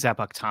Chinese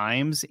Epoch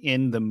Times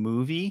in the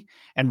movie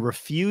and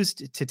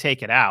refused to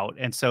take it out.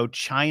 And so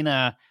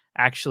China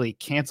actually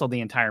canceled the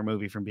entire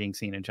movie from being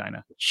seen in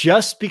China.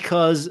 Just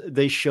because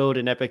they showed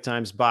an Epic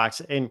Times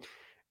box.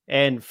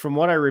 And from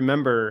what I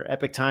remember,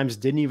 Epic Times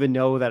didn't even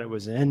know that it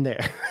was in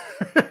there.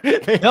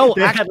 No,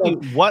 they had, actually,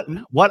 like,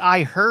 what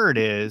I heard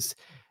is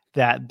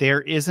that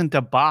there isn't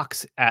a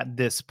box at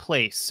this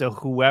place. So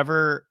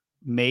whoever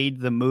made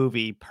the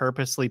movie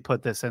purposely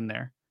put this in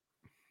there.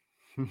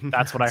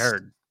 That's what I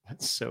heard.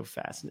 That's so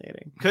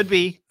fascinating. Could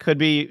be,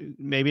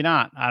 maybe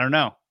not. I don't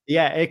know.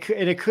 Yeah,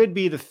 it could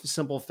be the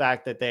simple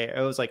fact that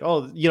it was like,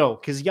 oh, you know,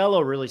 because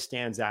yellow really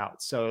stands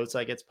out. So it's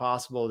like, it's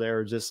possible they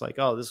were just like,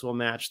 oh, this will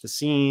match the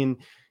scene.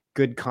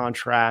 Good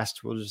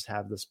contrast. We'll just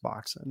have this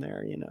box in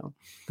there, you know?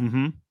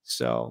 Mm-hmm.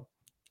 So,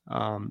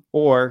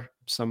 or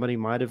somebody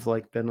might have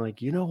like been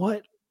like, you know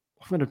what?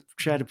 I'm going to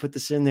try to put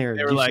this in there.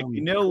 They were like,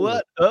 you know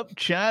what? Up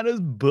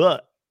China's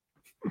butt.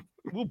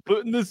 We're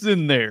putting this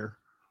in there.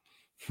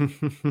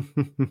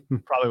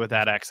 Probably with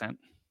that accent.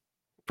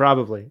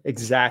 Probably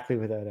exactly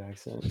with that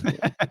accent.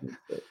 Yeah.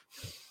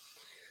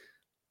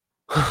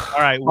 All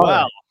right.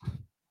 Well,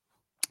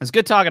 it's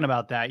good talking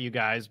about that, you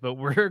guys, but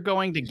we're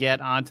going to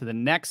get on to the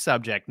next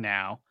subject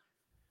now,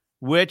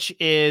 which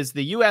is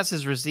the U.S.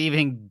 is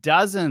receiving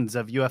dozens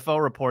of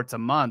UFO reports a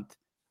month,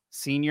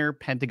 senior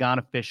Pentagon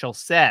official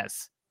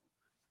says.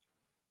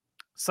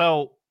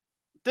 So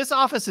this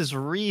office has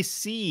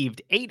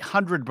received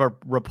 800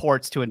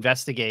 reports to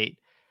investigate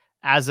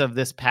as of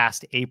this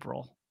past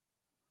April,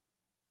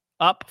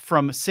 up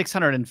from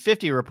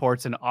 650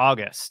 reports in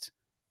August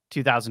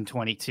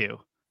 2022.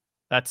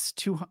 That's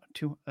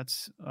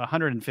that's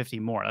 150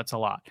 more. That's a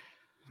lot.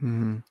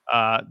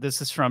 Mm-hmm.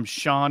 This is from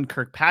Sean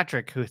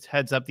Kirkpatrick, who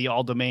heads up the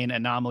All-Domain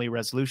Anomaly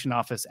Resolution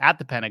Office at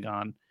the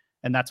Pentagon,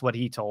 and that's what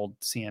he told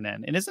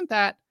CNN. And isn't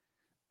that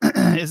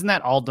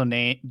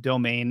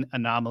All-Domain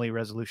Anomaly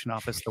Resolution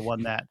Office the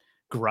one that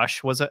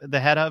Grush was the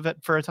head of it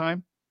for a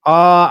time?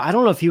 I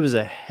don't know if he was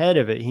ahead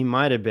of it. He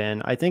might have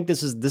been. I think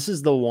this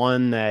is the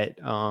one that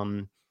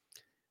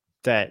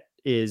that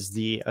is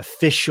the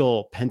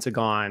official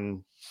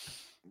Pentagon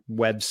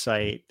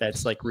website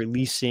that's like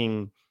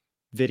releasing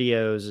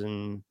videos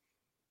and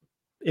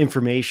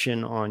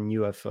information on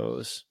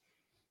UFOs.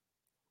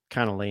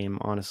 Kind of lame,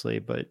 honestly,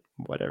 but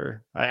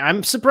whatever.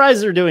 I'm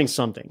surprised they're doing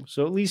something.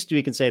 So at least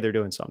we can say they're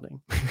doing something.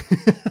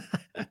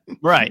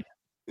 Right.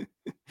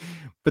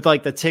 But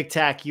like the Tic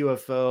Tac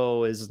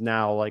UFO is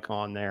now like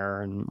on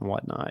there and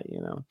whatnot,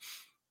 you know?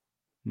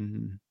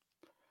 Mm-hmm.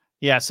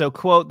 Yeah. So,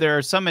 quote, there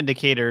are some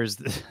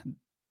indicators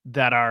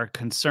that are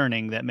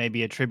concerning that may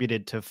be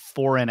attributed to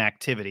foreign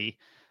activity,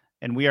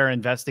 and we are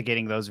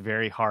investigating those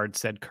very hard,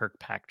 said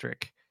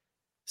Kirkpatrick,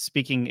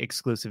 speaking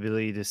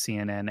exclusively to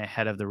CNN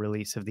ahead of the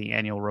release of the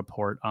annual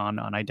report on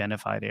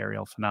unidentified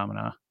aerial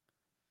phenomena.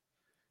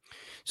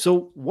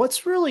 So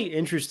what's really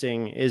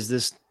interesting is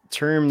this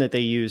term that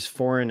they use,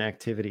 foreign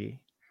activity.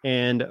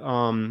 And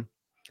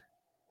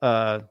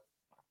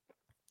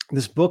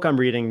this book I'm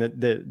reading,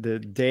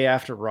 the Day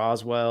After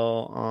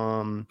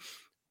Roswell,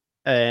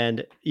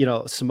 and you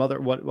know, some other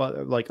what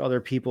like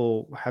other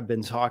people have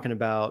been talking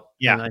about.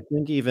 Yeah. And I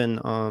think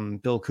even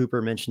Bill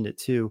Cooper mentioned it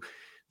too.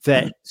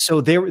 That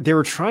so they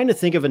were trying to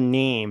think of a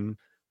name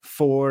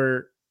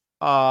for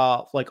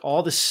like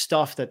all the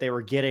stuff that they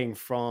were getting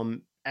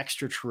from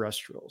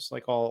extraterrestrials,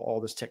 like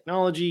all this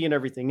technology and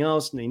everything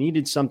else, and they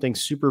needed something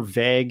super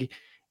vague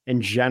and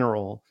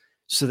general.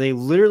 So they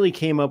literally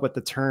came up with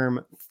the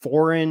term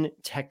foreign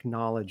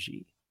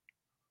technology.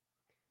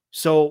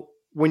 So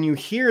when you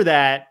hear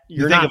that,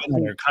 you're think not of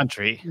another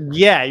country.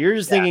 Yeah, you're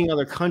just thinking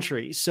other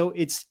country. So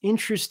it's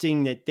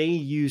interesting that they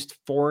used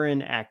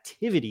foreign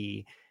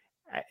activity.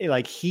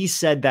 Like he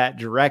said that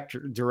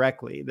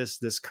directly,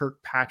 this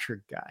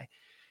Kirkpatrick guy,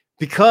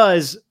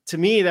 because to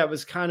me, that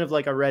was kind of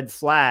like a red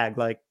flag.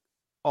 Like,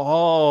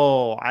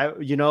 oh,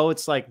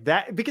 it's like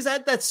that, because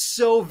that's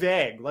so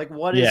vague. Like,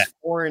 what is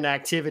foreign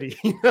activity?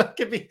 It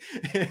could be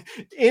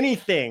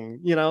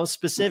anything,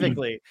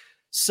 specifically.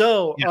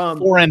 So,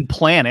 foreign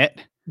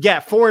planet.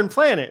 Yeah, foreign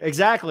planet,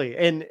 exactly.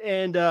 And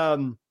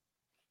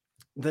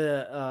the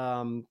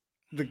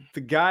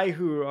guy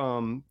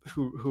who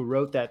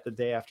wrote that The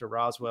Day After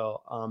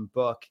Roswell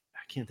book, I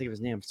can't think of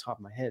his name off the top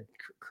of my head,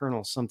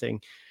 Colonel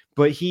something,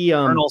 but he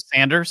Colonel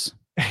Sanders.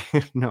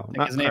 No,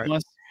 not his name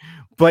was.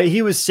 But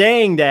he was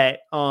saying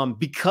that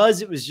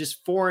because it was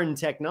just foreign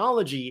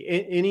technology,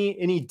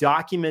 any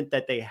document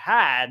that they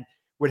had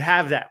would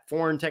have that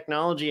foreign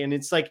technology. And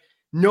it's like,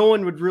 no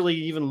one would really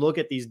even look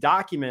at these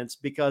documents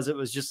because it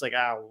was just like,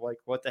 oh, like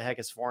what the heck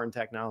is foreign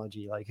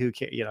technology? Like who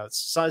cares? You know, it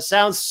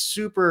sounds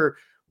super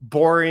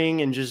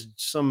boring and just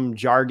some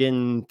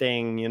jargon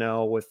thing, you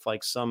know, with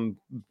like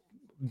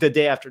the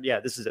day after.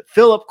 Yeah, this is it.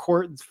 Philip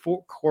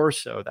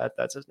Corso.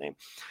 That's his name.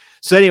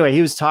 So anyway,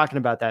 he was talking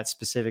about that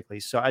specifically.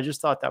 So I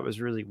just thought that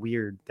was really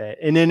weird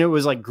and then it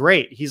was like,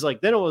 great. He's like,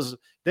 then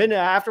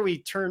after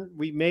we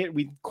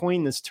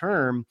coined this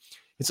term,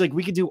 it's like,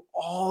 we could do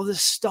all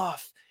this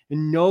stuff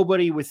and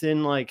nobody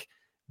within like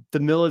the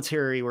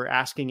military were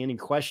asking any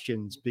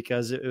questions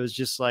because it was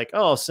just like,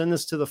 oh, send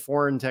this to the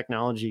foreign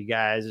technology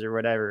guys or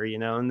whatever, you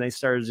know, and they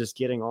started just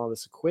getting all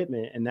this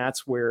equipment. And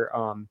that's where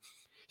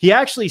he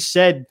actually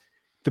said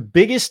the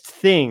biggest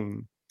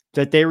thing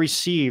that they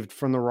received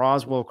from the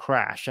Roswell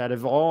crash out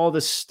of all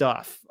this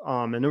stuff.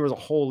 And there was a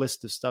whole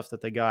list of stuff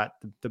that they got.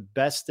 The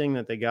best thing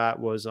that they got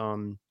was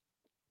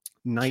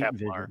night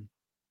vision.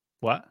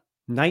 What?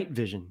 Night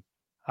vision.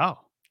 Oh,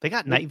 they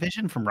got night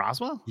vision from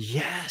Roswell?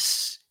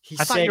 Yes.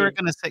 I thought you were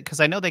going to say, because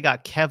I know they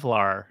got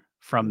Kevlar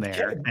from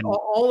there. And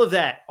all of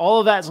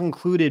that's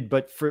included.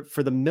 But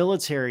for the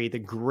military, the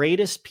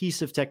greatest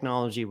piece of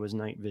technology was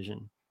night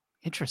vision.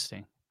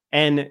 Interesting.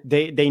 And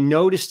they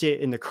noticed it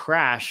in the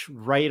crash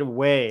right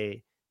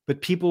away,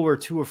 but people were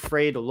too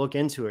afraid to look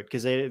into it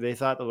because they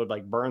thought it would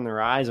like burn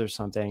their eyes or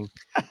something.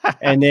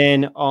 And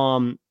then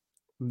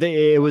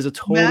it was a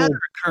total Matter,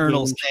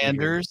 Colonel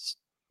Sanders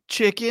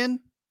chicken.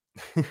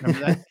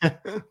 Remember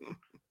that?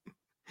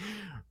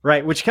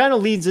 Right, which kind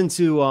of leads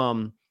into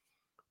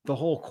the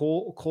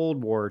whole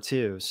Cold War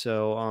too.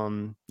 So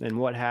and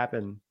what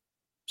happened?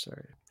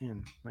 Sorry,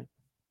 man,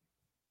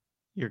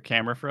 your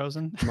camera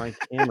frozen? My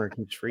camera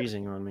keeps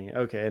freezing on me.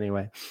 Okay,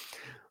 anyway.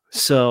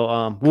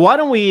 So why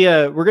don't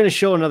we're going to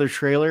show another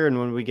trailer, and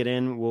when we get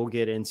in, we'll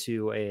get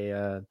into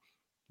a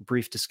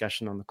brief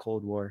discussion on the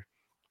Cold War.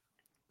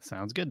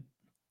 Sounds good.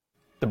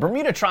 The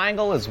Bermuda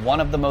Triangle is one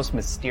of the most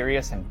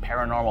mysterious and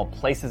paranormal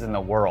places in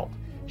the world.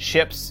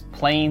 Ships,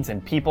 planes,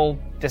 and people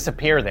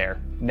disappear there,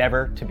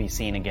 never to be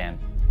seen again.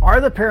 Are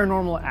the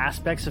paranormal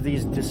aspects of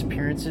these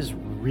disappearances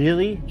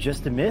really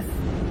just a myth?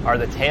 Are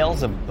the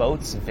tales of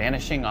boats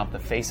vanishing off the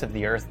face of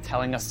the earth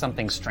telling us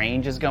something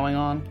strange is going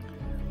on?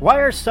 Why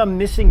are some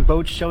missing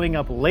boats showing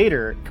up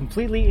later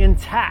completely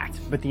intact,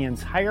 but the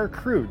entire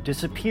crew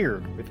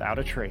disappeared without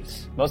a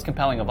trace? Most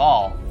compelling of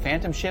all,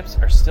 phantom ships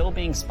are still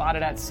being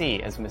spotted at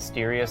sea as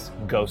mysterious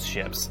ghost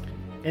ships.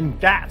 And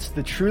that's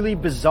the truly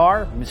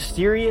bizarre,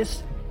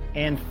 mysterious,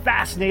 and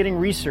fascinating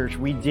research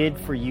we did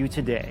for you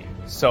today.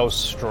 So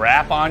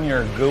strap on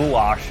your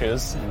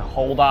goulashes and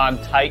hold on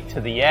tight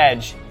to the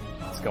edge.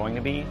 It's going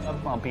to be a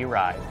bumpy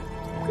ride.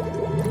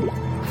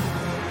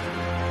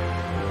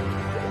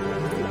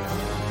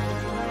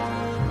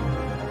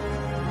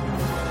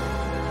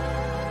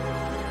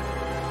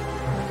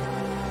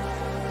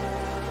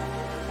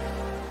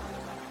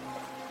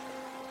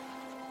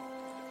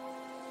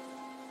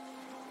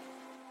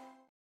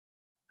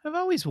 I've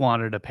always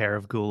wanted a pair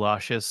of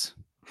goulashes.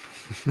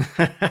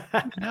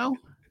 No,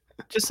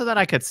 just so that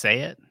I could say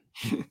it.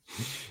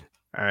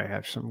 I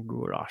have some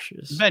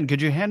goulashes. Ben,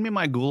 could you hand me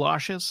my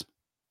goulashes?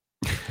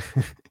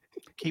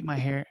 Keep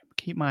my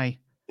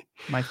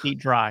feet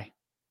dry.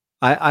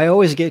 I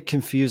always get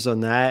confused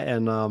on that.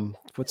 And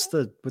what's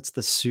the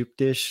soup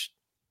dish?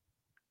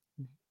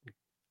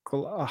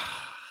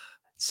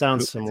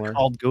 Sounds similar. It's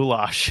called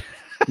goulash.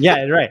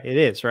 Yeah, right. It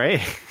is,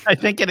 right? I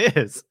think it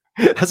is.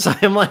 That's why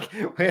I'm like,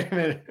 wait a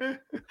minute.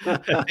 I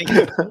think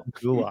it's called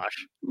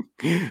goulash.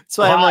 That's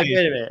why I'm like,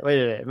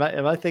 wait a minute.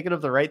 Am I thinking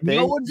of the right thing? You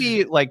know what would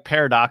be like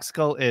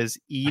paradoxical is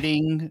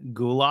eating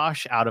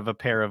goulash out of a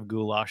pair of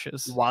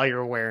goulashes while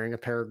you're wearing a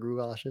pair of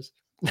goulashes.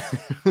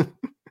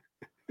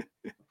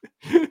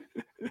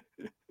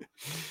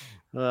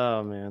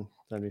 Oh man,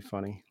 that'd be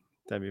funny.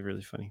 That'd be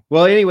really funny.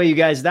 Well, anyway, you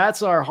guys,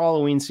 that's our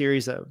Halloween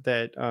series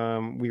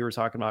that we were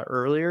talking about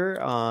earlier.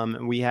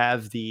 We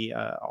have the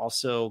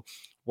also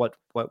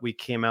what we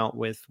came out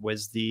with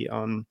was the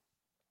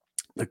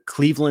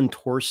Cleveland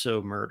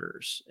torso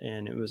murders,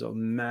 and it was a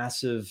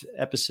massive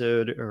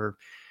episode, or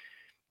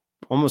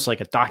almost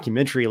like a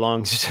documentary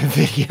long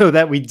video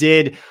that we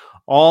did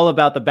all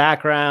about the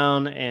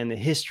background and the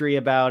history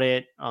about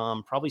it.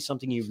 Probably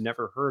something you've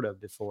never heard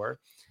of before.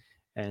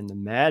 And the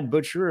Mad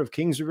Butcher of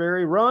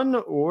Kingsbury Run,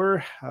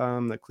 or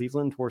the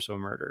Cleveland torso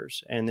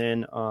murders. And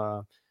then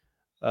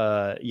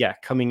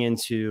coming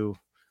into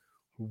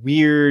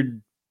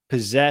weird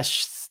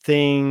possessed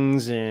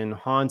things and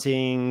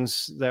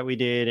hauntings that we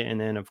did. And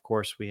then of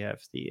course we have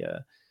the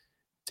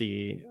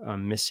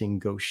missing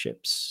ghost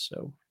ships.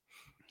 So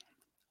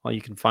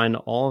you can find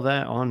all of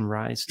that on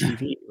Rise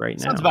TV right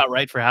now. Sounds about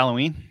right for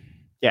Halloween.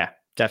 Yeah,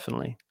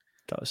 definitely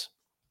does.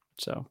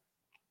 So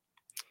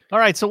all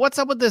right, so what's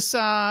up with this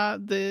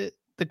the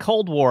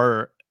Cold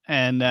War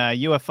and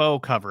UFO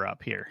cover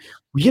up here?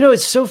 You know,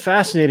 it's so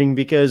fascinating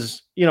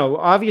because, you know,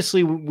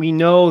 obviously we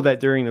know that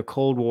during the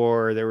Cold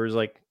War there was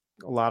like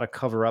a lot of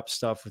cover up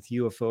stuff with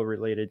UFO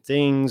related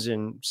things,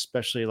 and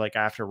especially like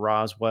after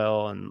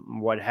Roswell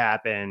and what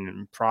happened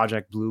and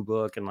Project Blue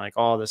Book and like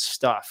all this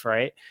stuff,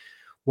 right?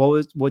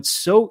 What's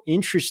so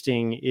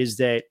interesting is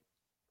that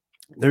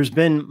there's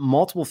been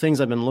multiple things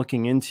I've been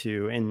looking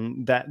into,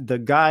 and that the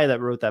guy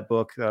that wrote that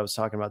book that I was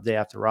talking about, Day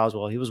After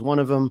Roswell, he was one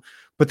of them.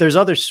 But there's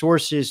other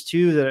sources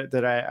too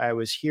that I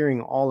was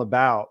hearing all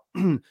about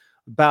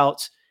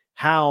about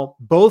how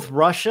both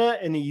Russia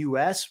and the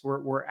US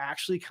were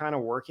actually kind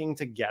of working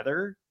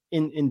together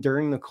in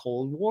during the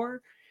Cold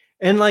War.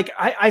 And like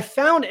I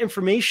found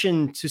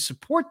information to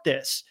support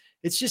this.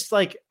 It's just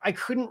like I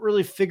couldn't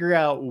really figure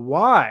out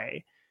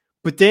why.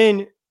 But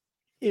then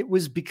it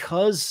was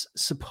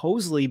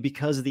supposedly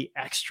because of the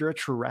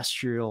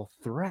extraterrestrial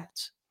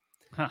threat.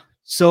 Huh.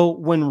 So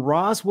when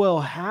Roswell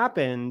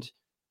happened,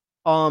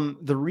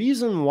 the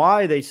reason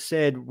why they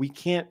said we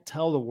can't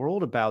tell the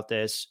world about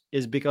this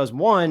is because,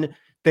 one,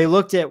 they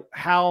looked at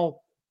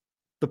how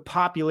the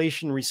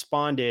population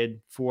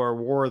responded for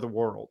War of the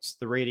Worlds,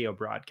 the radio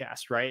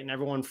broadcast, right? And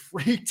everyone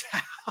freaked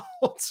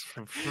out.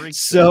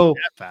 So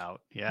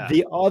yeah.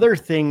 The other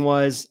thing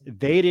was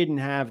they didn't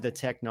have the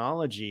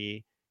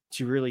technology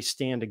to really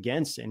stand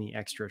against any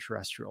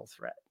extraterrestrial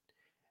threat.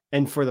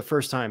 And for the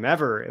first time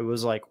ever, it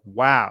was like,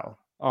 wow.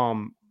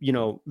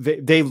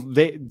 They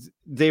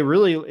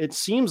really, it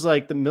seems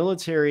like the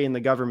military and the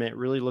government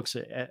really looks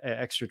at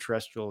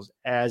extraterrestrials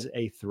as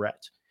a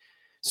threat.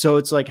 So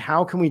it's like,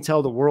 how can we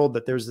tell the world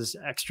that there's this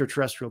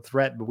extraterrestrial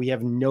threat, but we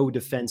have no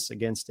defense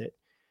against it?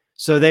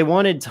 So they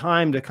wanted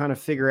time to kind of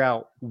figure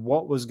out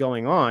what was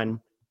going on.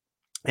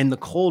 And the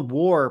Cold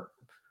War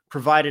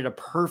provided a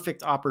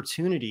perfect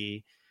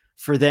opportunity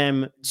for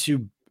them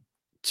to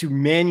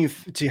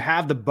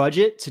have the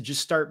budget to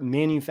just start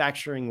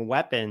manufacturing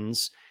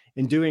weapons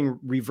and doing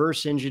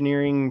reverse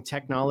engineering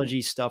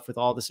technology stuff with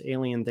all this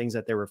alien things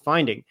that they were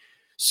finding.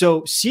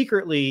 So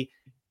secretly,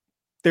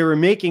 they were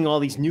making all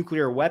these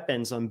nuclear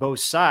weapons on both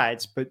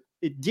sides, but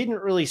it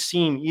didn't really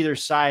seem either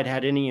side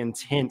had any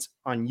intent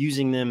on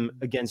using them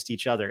against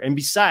each other. And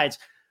besides,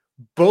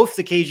 both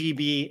the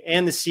KGB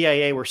and the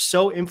CIA were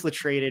so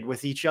infiltrated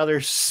with each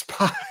other's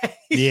spies.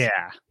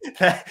 Yeah.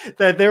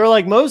 that they were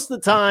like, most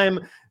of the time,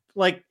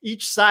 like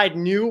each side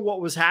knew what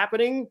was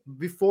happening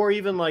before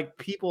even like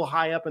people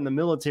high up in the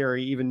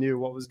military even knew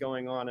what was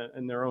going on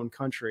in their own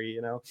country,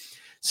 you know?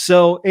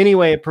 So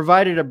anyway, it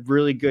provided a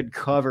really good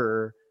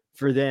cover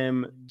for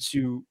them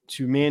to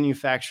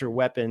manufacture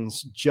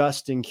weapons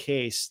just in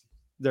case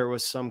there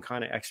was some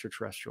kind of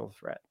extraterrestrial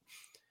threat.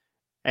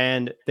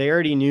 And they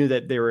already knew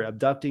that they were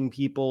abducting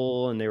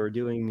people and they were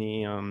doing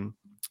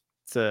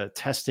the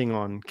testing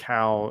on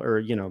cow, or,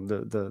 you know,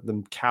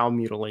 the cattle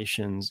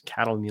mutilations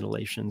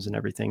and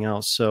everything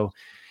else. So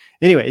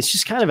anyway, it was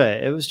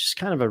just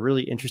kind of a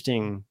really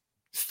interesting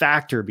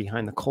factor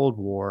behind the Cold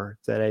War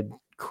that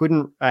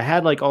I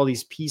had like all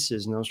these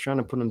pieces and I was trying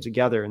to put them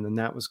together. And then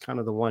that was kind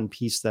of the one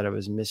piece that I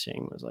was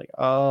missing. It was like,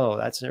 oh,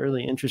 that's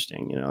really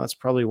interesting. You know, that's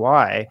probably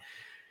why.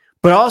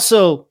 But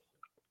also,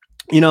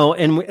 you know,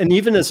 and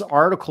even this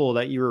article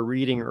that you were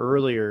reading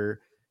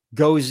earlier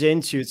goes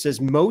into, it says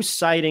most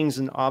sightings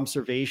and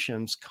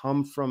observations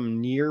come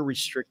from near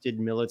restricted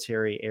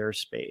military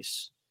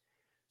airspace.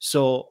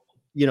 So,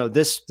 you know,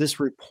 this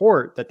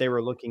report that they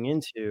were looking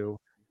into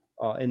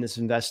in this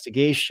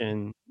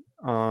investigation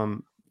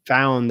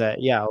found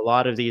that, yeah, a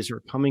lot of these are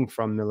coming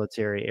from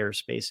military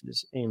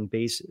airspaces and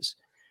bases.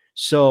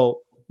 So,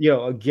 you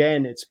know,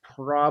 again, it's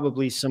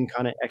probably some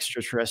kind of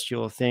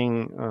extraterrestrial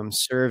thing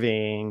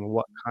surveying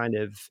what kind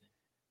of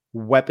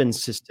weapon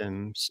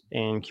systems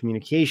and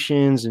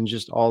communications and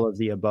just all of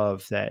the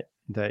above that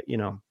you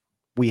know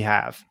we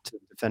have to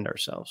defend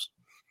ourselves.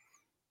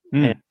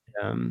 And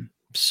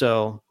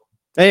so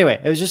anyway,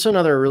 it was just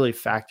another really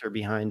factor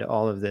behind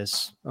all of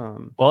this.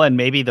 Well, and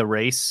maybe the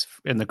race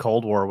in the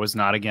Cold War was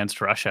not against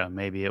Russia.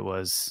 Maybe it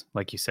was,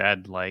 like you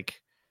said,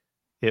 like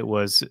it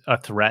was a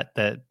threat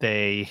that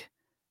they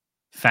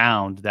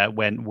found that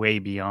went way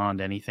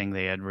beyond anything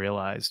they had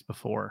realized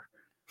before.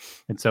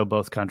 And so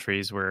both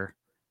countries were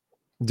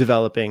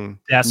developing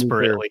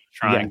desperately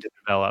trying to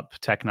develop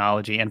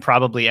technology, and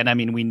I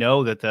mean, we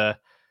know that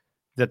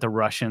the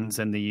Russians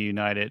and the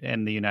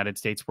United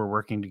States were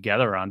working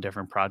together on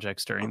different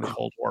projects during the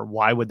Cold War.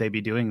 Why would they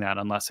be doing that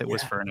unless it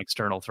was for an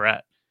external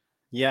threat?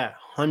 Yeah,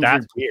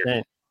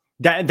 100%.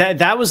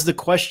 That was the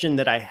question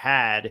that I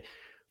had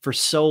for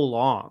so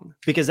long,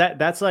 because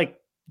that's like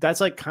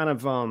kind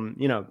of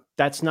you know,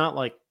 that's not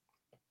like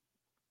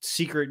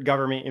secret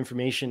government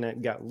information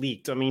that got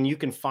leaked. I mean, you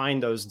can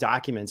find those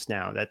documents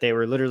now that they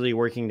were literally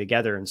working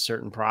together in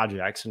certain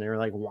projects, and they were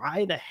like,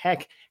 why the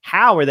heck,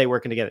 how are they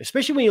working together?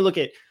 Especially when you look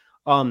at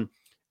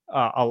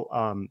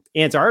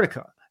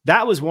Antarctica.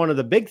 That was one of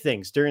the big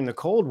things during the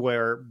Cold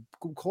War.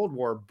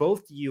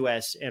 Both the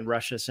US and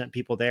Russia sent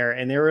people there,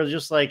 and they were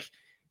just like,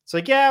 it's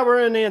like, yeah,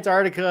 we're in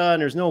Antarctica and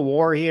there's no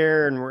war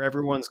here and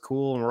everyone's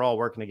cool and we're all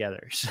working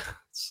together. So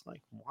it's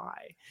like,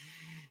 why?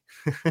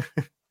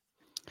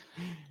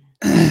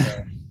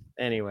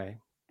 Anyway,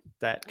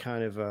 that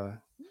kind of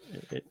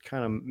it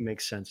kind of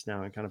makes sense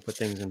now and kind of put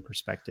things in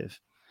perspective.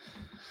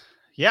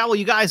 Yeah, well,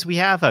 you guys, we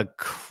have a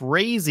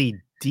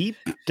crazy deep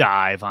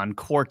dive on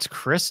quartz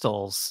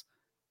crystals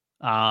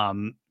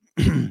that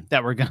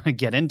we're going to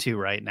get into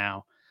right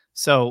now.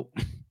 So,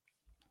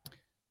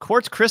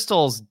 quartz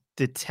crystals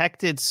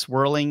detected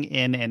swirling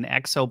in an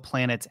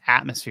exoplanet's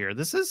atmosphere.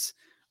 This is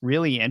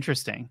really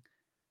interesting.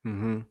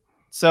 Mm-hmm.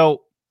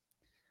 So,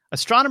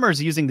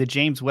 astronomers using the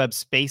James Webb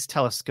Space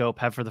Telescope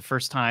have for the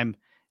first time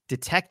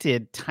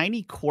detected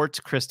tiny quartz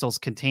crystals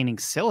containing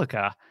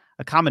silica,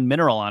 a common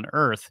mineral on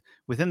Earth,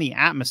 within the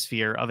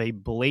atmosphere of a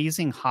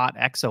blazing hot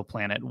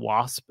exoplanet,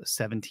 WASP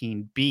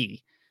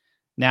 17b.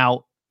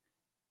 Now,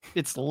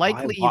 it's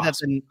likely that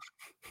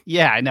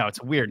yeah, I know,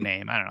 it's a weird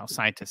name. I don't know.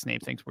 Scientists name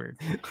things weird.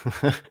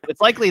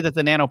 It's likely that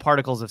the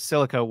nanoparticles of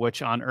silica,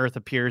 which on Earth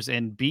appears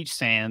in beach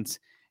sands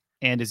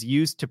and is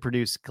used to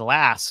produce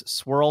glass,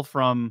 swirl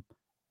from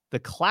the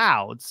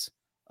clouds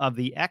of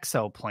the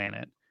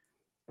exoplanet.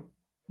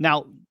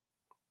 Now,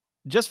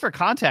 just for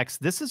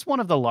context, this is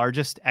one of the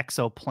largest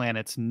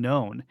exoplanets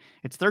known.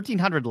 It's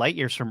 1,300 light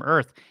years from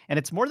Earth, and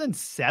it's more than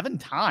 7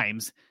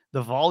 times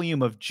the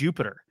volume of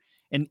Jupiter.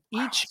 And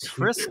each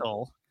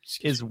crystal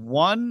is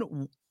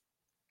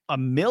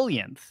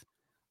 1/1,000,000th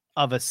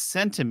of a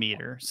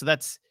centimeter. So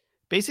that's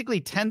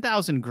basically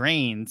 10,000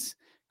 grains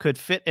could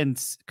fit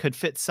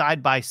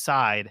side by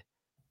side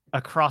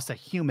across a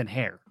human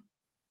hair.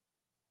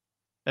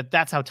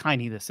 That's how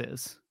tiny this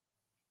is.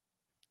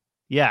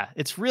 Yeah,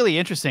 it's really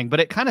interesting, but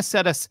it kind of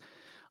set us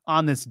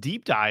on this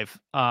deep dive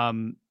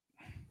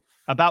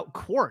about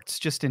quartz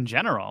just in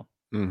general.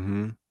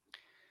 Mm-hmm.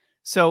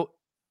 So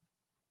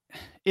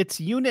its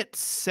unit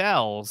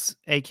cells,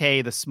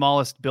 aka the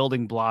smallest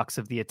building blocks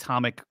of the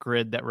atomic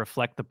grid that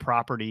reflect the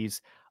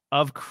properties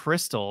of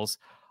crystals,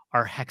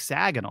 are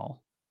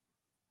hexagonal.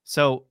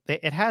 So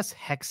it has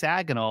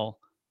hexagonal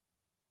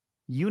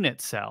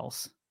unit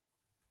cells.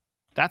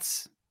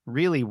 That's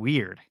really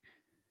weird.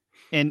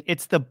 And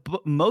it's the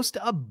most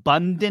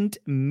abundant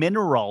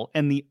mineral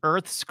in the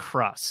Earth's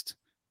crust.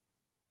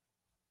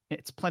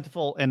 It's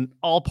plentiful in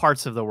all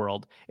parts of the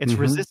world. It's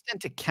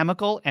resistant to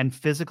chemical and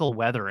physical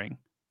weathering.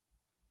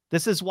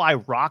 This is why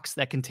rocks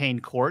that contain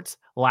quartz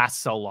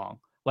last so long.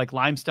 Like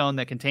limestone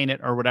that contain it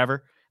or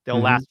whatever, they'll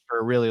last for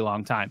a really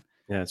long time.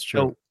 Yeah, that's true.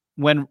 So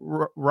when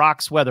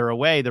rocks weather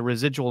away, the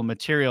residual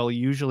material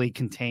usually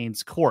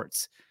contains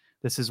quartz.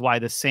 This is why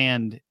the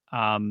sand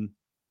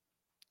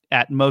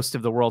at most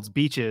of the world's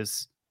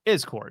beaches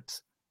is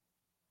quartz.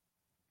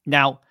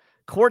 Now,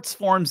 quartz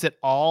forms at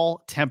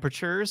all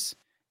temperatures.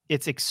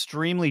 It's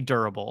extremely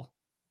durable.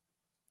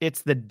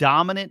 It's the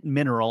dominant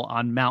mineral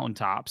on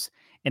mountaintops,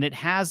 and it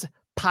has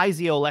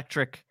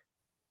piezoelectric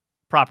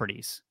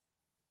properties.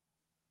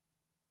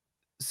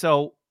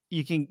 So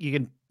you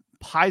can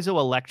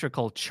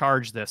piezoelectrical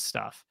charge this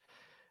stuff.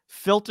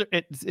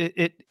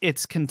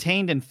 It's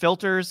contained in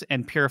filters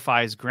and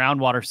purifies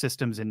groundwater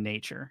systems in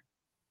nature.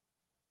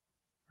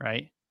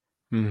 Right?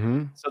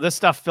 Mm-hmm. So this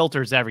stuff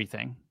filters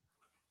everything.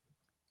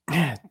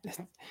 Yeah,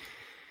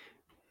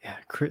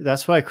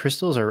 that's why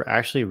crystals are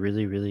actually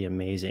really, really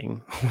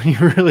amazing. When you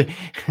really,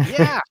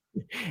 yeah.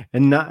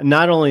 And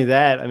not only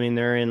that, I mean,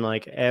 they're in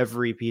like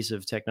every piece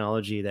of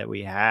technology that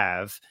we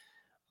have.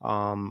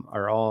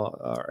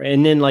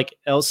 And then like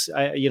also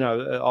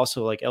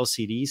like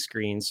LCD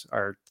screens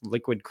are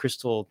liquid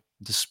crystal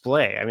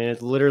display. I mean,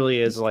 it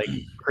literally is like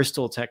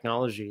crystal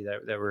technology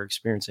that we're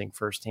experiencing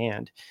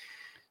firsthand.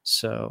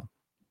 So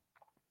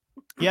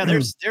yeah,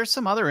 there's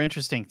some other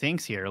interesting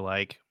things here.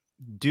 Like,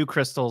 do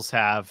crystals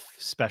have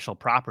special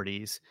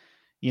properties?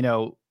 You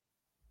know,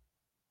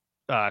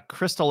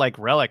 crystal-like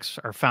relics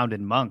are found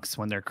in monks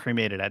when they're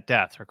cremated at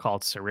death, are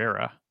called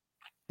cerera.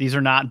 These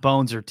are not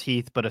bones or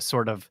teeth, but a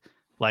sort of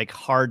like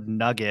hard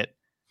nugget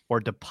or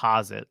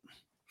deposit,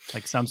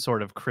 like some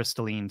sort of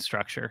crystalline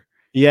structure.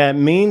 Yeah,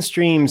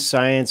 mainstream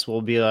science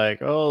will be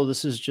like, oh,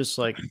 this is just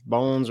like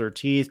bones or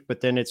teeth, but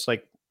then it's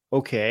like,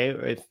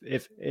 okay,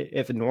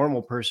 if a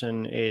normal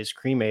person is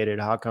cremated,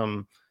 how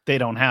come they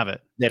don't have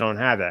it? They don't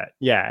have that.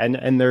 Yeah,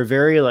 and they're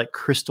very like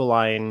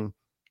crystalline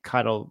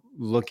kind of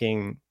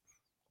looking,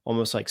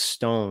 almost like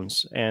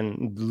stones.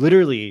 And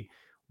literally,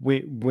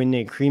 when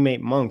they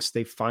cremate monks,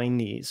 they find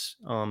these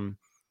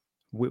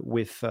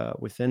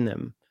within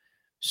them.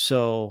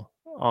 So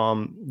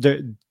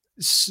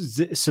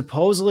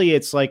supposedly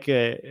it's like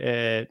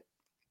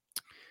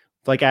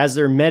like as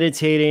they're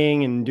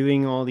meditating and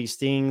doing all these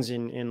things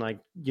and like,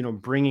 you know,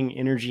 bringing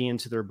energy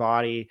into their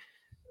body,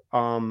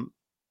 the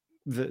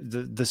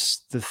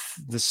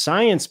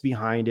science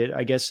behind it,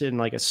 I guess in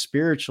like a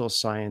spiritual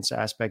science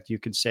aspect, you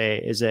could say,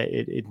 is that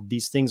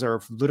these things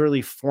are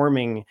literally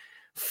forming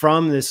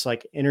from this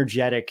like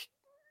energetic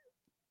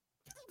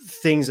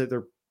things that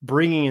they're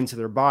bringing into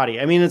their body.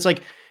 I mean, it's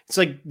like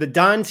the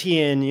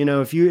Dantian, you know,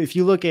 if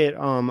you look at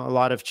a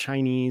lot of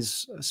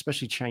Chinese,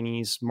 especially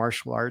Chinese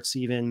martial arts,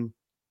 even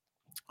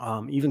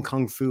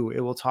Kung Fu, it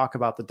will talk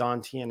about the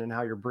Dantian and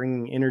how you're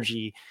bringing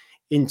energy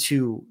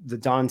into the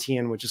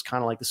Dantian, which is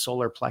kind of like the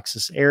solar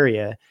plexus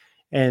area.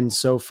 And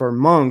so for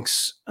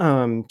monks,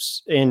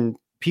 and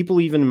people,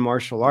 even in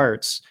martial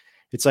arts,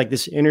 it's like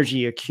this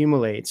energy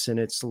accumulates, and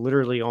it's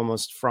literally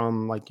almost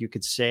from, like, you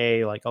could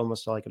say, like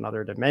almost like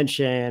another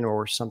dimension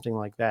or something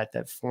like that,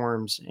 that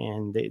forms,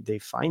 and they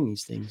find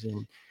these things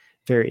in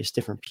various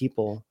different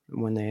people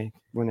when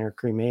they're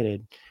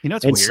cremated.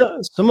 It's And weird. so,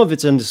 some of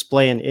it's on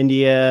display in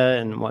India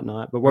and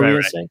whatnot. But what were you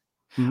gonna say?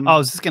 Mhm. Oh, I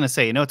was just gonna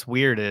say, what's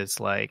weird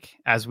is, like,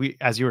 as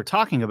you were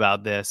talking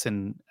about this,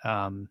 and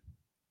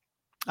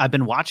I've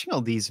been watching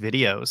all these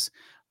videos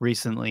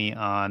recently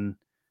on,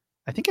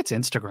 I think it's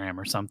Instagram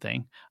or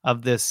something,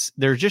 of this.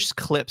 They're just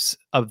clips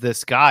of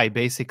this guy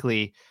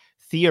basically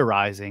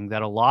theorizing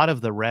that a lot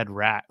of the red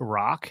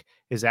rock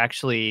is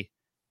actually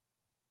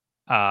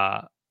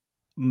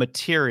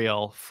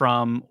material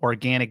from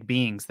organic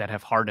beings that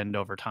have hardened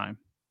over time.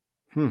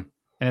 And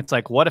it's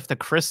like, what if the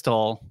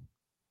crystal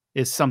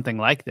is something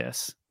like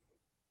this?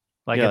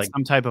 Like, Yeah, it's like-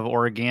 some type of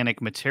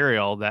organic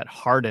material that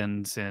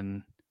hardens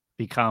and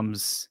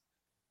becomes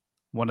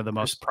one of the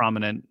most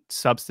prominent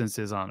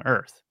substances on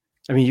Earth.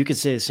 I mean, you could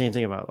say the same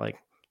thing about, like,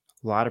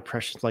 a lot of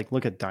precious, like,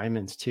 look at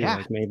diamonds too. Yeah.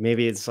 Like,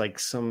 maybe it's like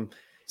something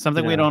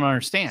we don't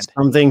understand.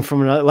 Something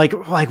from another,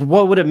 like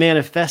what would it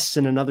manifest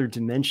in another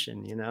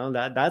dimension?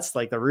 That's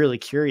like the really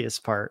curious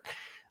part.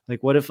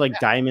 Like, what if, like,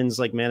 diamonds,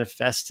 like,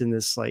 manifest in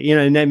this, like,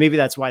 and then maybe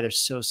that's why they're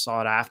so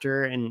sought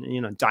after.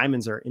 And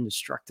diamonds are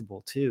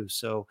indestructible too.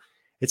 So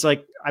it's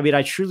like, I mean,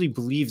 I truly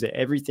believe that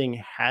everything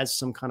has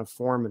some kind of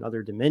form in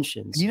other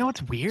dimensions. And you know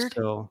what's weird?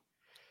 So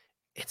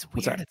It's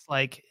What's weird.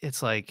 that?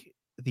 It's like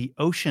the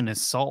ocean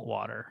is salt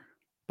water,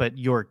 but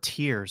your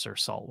tears are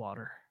salt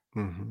water.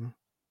 mhm.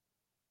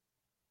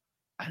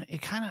 And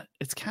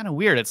it's kind of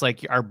weird. It's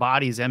like our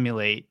bodies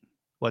emulate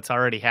what's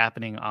already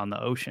happening on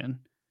the ocean,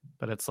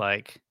 but it's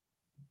like,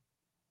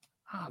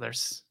 oh,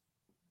 there's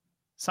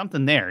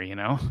something there,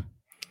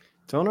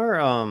 Don't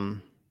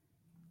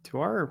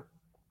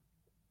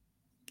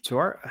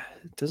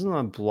doesn't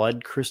our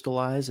blood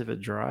crystallize if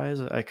it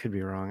dries? I could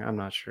be wrong. I'm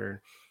not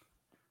sure.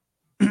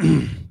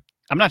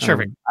 I'm not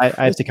sure if it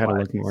I have to kind of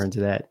look crystallizes. more into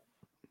that.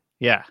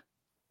 Yeah.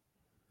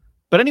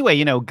 But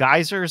anyway,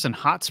 geysers and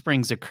hot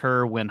springs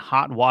occur when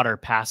hot water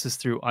passes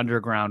through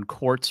underground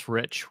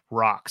quartz-rich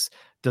rocks,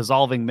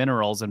 dissolving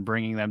minerals and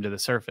bringing them to the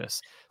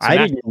surface. So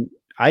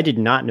I did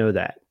not know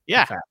that. in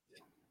Yeah. fact.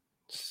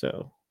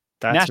 So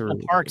that's National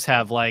really parks cool.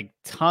 have, like,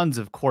 tons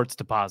of quartz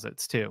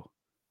deposits too.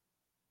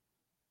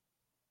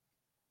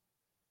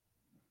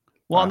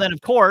 Well, and Wow. then,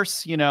 of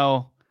course,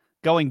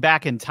 going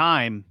back in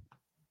time,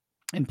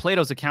 in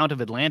Plato's account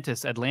of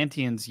Atlantis,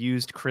 Atlanteans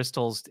used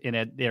crystals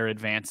in their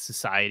advanced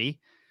society.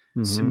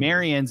 Mhm.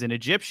 Sumerians and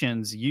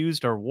Egyptians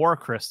used or wore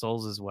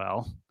crystals as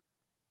well.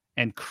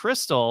 And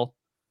crystal,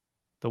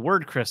 the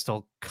word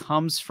crystal,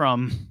 comes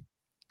from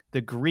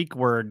the Greek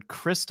word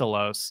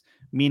crystallos,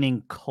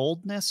 meaning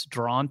coldness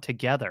drawn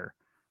together,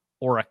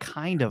 or a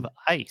kind of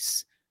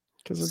ice.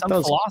 'Cause it Some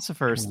does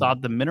philosophers kinda-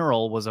 thought the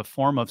mineral was a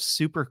form of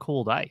super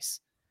cooled ice.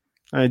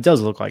 It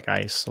does look like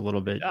ice a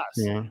little bit. does.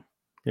 Yeah.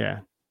 Yeah.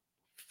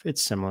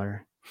 It's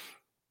similar.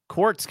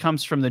 Quartz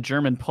comes from the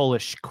German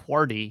Polish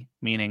quarty,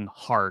 meaning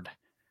hard.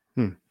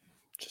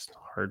 Just a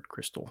hard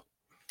crystal.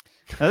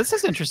 Now, this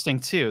is interesting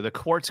too. The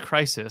quartz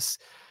crisis.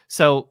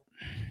 So,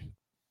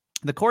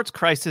 the quartz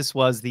crisis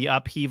was the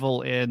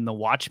upheaval in the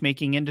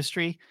watchmaking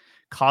industry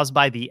caused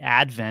by the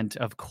advent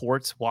of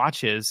quartz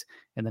watches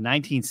in the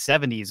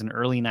 1970s and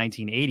early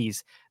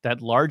 1980s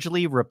that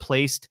largely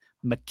replaced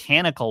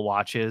mechanical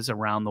watches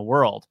around the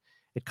world.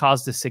 It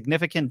caused a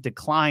significant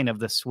decline of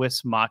the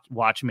Swiss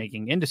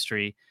watchmaking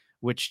industry,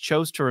 which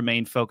chose to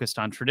remain focused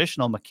on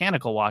traditional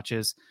mechanical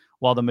watches,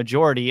 while the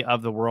majority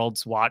of the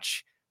world's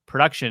watch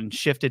production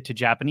shifted to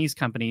Japanese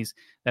companies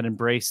that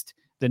embraced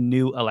the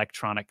new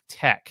electronic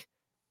tech.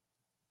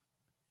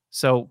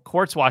 So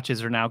quartz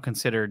watches are now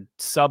considered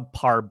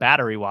subpar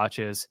battery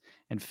watches,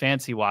 and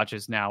fancy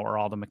watches now are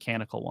all the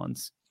mechanical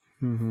ones.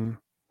 Mm-hmm.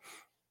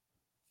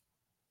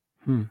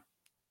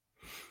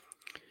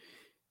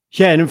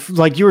 Yeah, and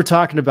like you were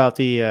talking about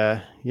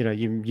the,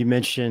 you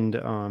mentioned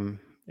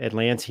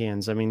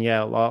Atlanteans. I mean,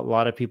 yeah, a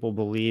lot of people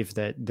believe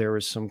that there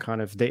was some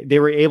kind of they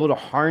were able to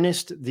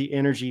harness the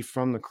energy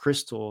from the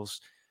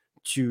crystals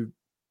to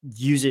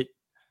use it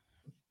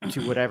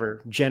to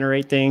whatever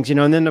generate things,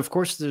 and then of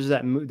course there's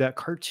that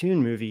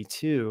cartoon movie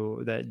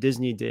too that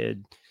Disney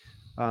did,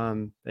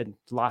 at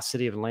Lost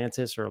City of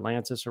Atlantis or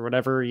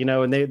whatever,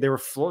 and they're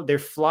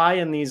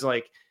flying these,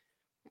 like,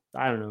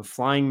 I don't know,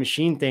 flying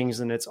machine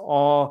things, and it's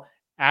all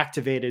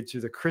activated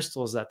through the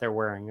crystals that they're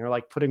wearing. They're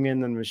like putting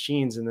in the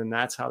machines, and then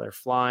that's how they're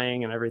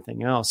flying and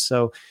everything else.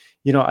 So,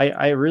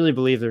 I really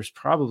believe there's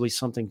probably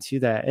something to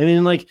that. I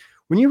mean, like,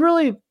 when you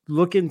really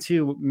look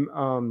into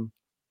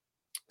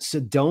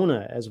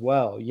Sedona as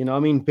well, I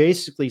mean,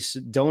 basically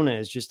Sedona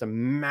is just a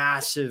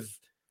massive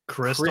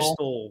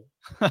crystal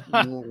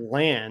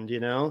land,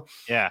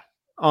 Yeah.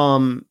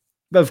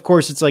 But of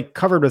course it's like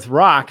covered with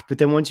rock, but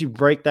then once you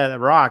break that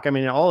rock, I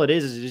mean, all it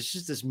is it's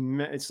just this,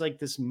 it's like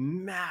this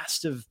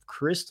massive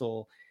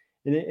crystal.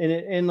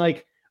 And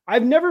like,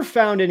 I've never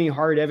found any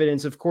hard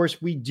evidence. Of course,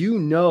 we do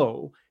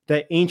know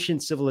that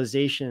ancient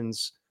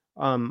civilizations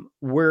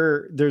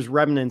where there's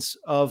remnants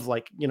of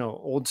like,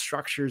 old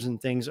structures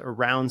and things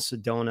around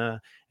Sedona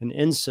and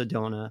in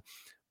Sedona.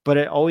 But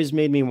it always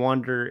made me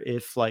wonder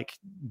if like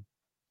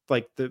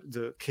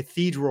the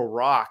Cathedral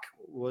Rock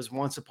was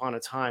once upon a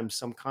time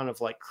some kind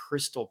of like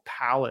crystal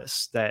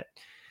palace that,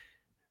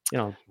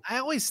 I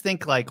always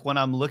think like when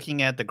I'm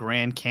looking at the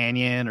Grand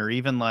Canyon, or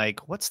even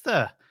like what's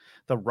the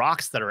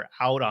rocks that are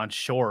out on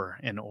shore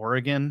in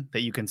Oregon that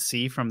you can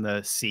see from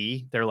the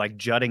sea, they're like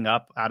jutting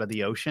up out of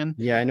the ocean.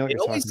 Yeah, I know what They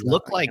you're always talking about.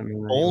 look I like can't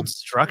remember the old name.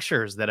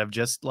 structures that have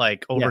just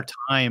like over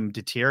time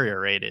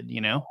deteriorated,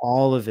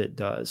 All of it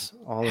does.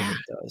 All of it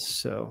does.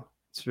 So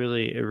it's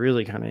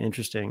really kind of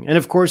interesting. And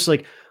of course,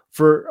 like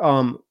for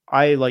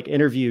I like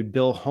interviewed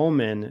Bill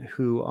Holman,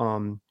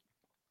 who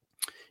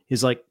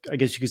is like, I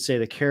guess you could say,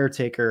 the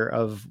caretaker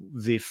of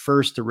the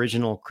first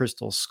original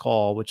crystal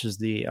skull, which is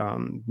the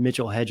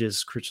Mitchell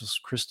Hedges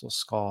crystal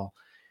skull.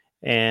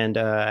 And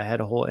I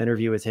had a whole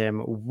interview with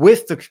him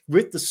with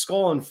the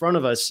skull in front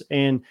of us.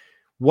 And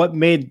what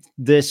makes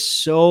the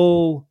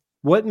skull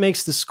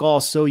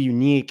so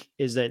unique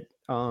is that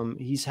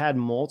he's had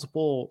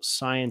multiple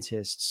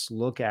scientists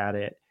look at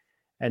it,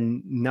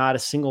 and not a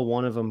single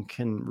one of them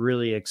can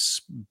really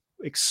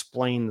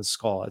explain the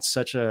skull. It's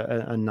such an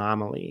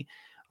anomaly.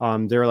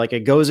 They're like,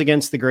 it goes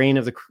against the grain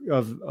of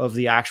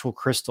the actual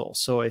crystal.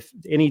 So if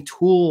any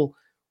tool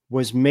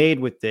was made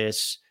with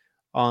this,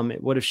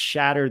 it would have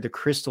shattered the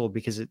crystal,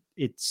 because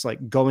it's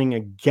like going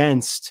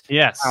against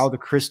how the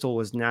crystal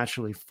was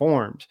naturally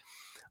formed.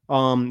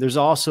 There's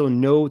also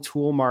no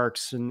tool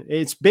marks, and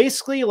it's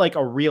basically like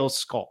a real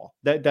skull.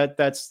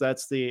 That's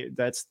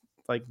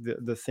like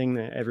the thing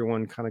that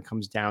everyone kind of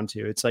comes down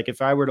to. It's like, if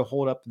I were to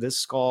hold up this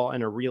skull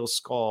and a real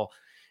skull,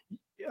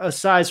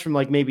 aside from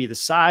like maybe the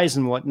size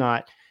and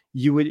whatnot,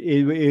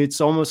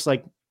 it's almost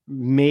like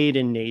made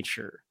in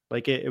nature.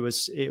 Like it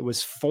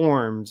was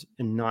formed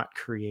and not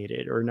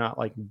created, or not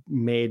like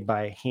made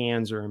by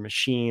hands or a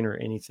machine or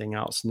anything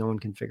else. No one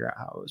can figure out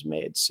how it was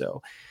made.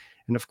 So,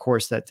 and of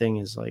course that thing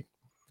is like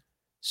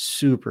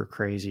super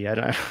crazy. I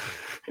don't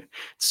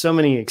so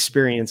many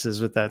experiences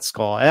with that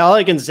skull. All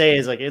I can say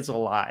is like, it's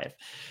alive.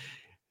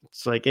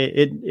 It's like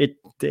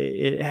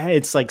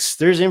it's like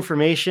there's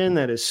information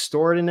that is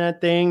stored in that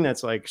thing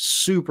that's like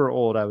super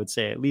old. I would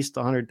say at least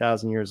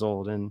 100,000 years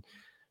old. And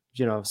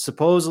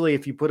supposedly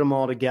if you put them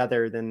all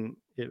together, then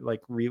it like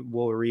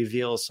will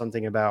reveal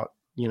something about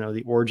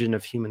the origin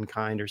of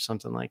humankind or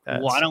something like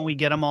that. Why don't we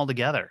get them all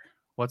together?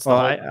 What's the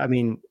well, I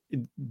mean,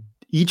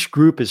 each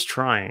group is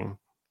trying,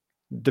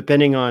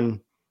 depending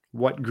on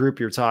what group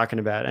you're talking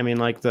about. I mean,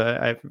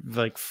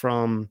 like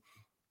from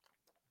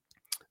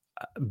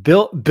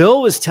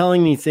Bill was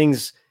telling me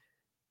things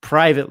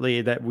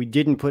privately that we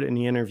didn't put in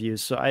the interview.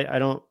 So I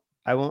won't.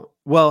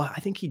 Well, I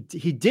think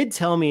he did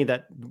tell me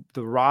that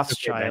the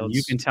Rothschilds. Okay,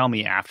 you can tell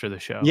me after the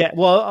show. Yeah.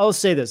 Well, I'll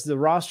say this: the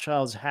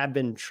Rothschilds have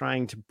been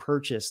trying to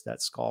purchase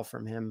that skull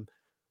from him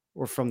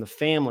or from the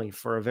family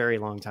for a very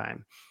long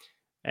time,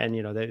 and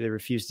they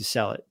refused to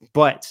sell it.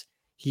 But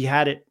he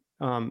had it.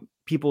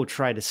 People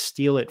tried to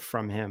steal it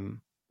from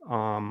him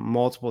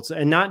multiple times,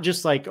 and not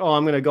just like, oh,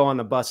 I'm going to go on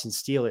the bus and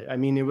steal it. I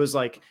mean, it was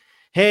like,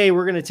 hey,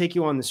 we're going to take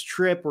you on this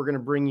trip. We're going to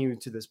bring you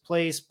to this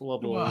place, blah,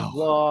 blah,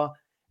 blah.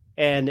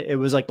 And it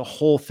was like the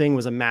whole thing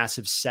was a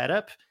massive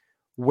setup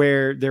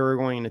where they were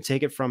going to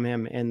take it from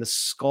him. And the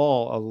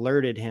skull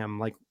alerted him,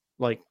 like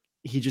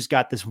he just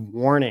got this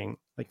warning,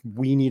 like,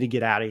 we need to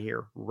get out of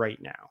here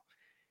right now.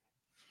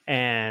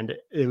 And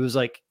it was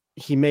like,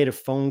 he made a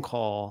phone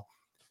call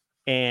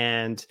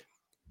and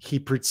he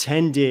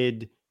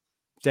pretended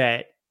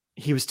that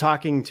he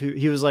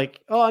was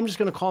like, oh, I'm just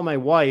going to call my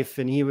wife.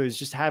 And he was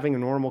just having a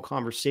normal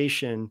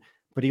conversation,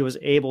 but he was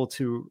able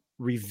to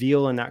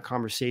reveal in that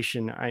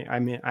conversation,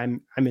 I'm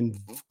in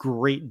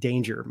great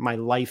danger. My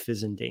life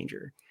is in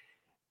danger.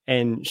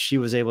 And she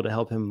was able to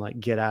help him like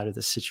get out of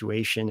the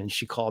situation. And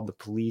she called the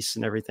police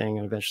and everything.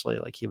 And eventually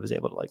like he was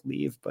able to like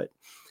leave. But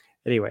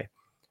anyway,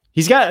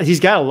 he's got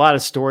a lot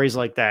of stories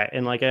like that.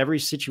 And like every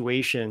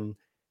situation,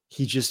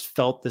 he just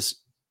felt this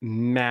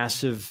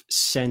massive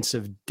sense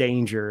of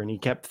danger. And he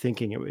kept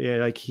thinking it,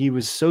 like he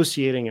was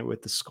associating it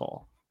with the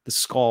skull. The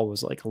skull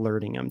was like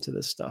alerting him to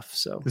this stuff.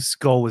 So the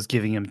skull was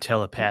giving him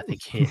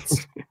telepathic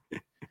hits.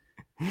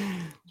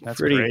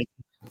 That's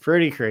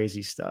pretty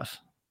crazy stuff.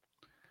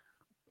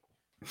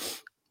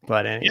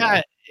 But anyway.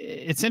 Yeah,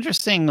 it's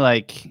interesting.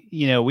 Like,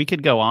 we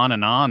could go on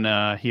and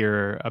on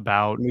here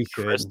about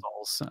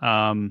crystals.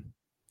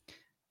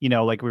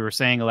 Like we were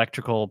saying,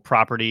 electrical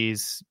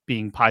properties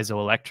being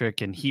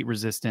piezoelectric and heat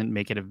resistant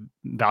make it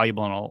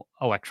valuable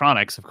in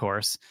electronics, of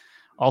course.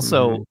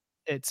 Also,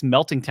 its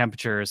melting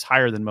temperature is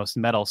higher than most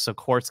metals, so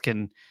quartz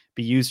can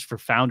be used for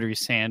foundry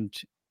sand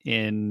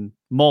in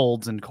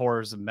molds and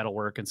cores of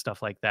metalwork and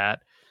stuff like that.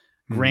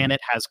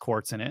 Granite has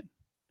quartz in it,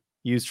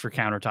 used for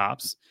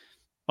countertops.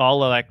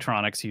 All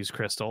electronics use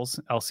crystals,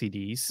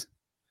 LCDs,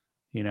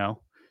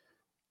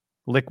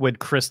 liquid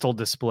crystal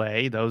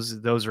display.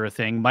 Those are a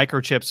thing.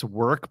 Microchips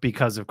work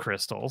because of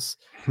crystals.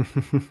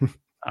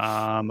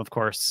 Of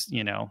course,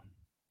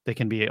 they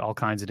can be all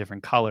kinds of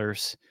different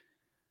colors.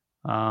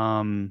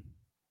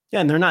 Yeah,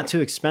 and they're not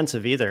too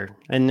expensive either,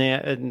 and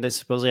they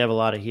supposedly have a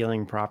lot of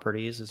healing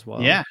properties as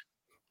well. Yeah.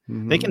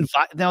 Mhm. They can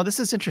now this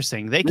is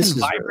interesting. They can This is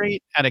vibrate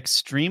really- at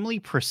extremely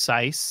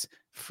precise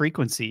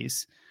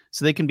frequencies.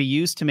 So they can be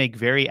used to make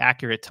very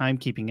accurate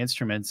timekeeping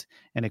instruments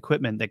and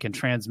equipment that can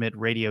transmit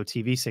radio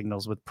TV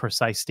signals with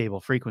precise stable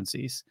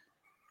frequencies.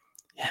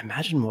 Yeah,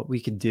 imagine what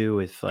we could do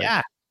if like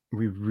Yeah.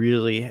 we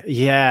really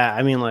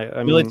I mean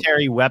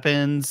Military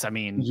weapons. I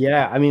mean,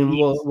 yeah, I mean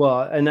Yes.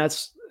 well and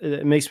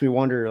it makes me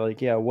wonder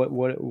like what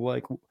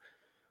like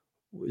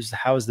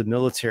how is the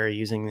military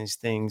using these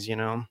things, you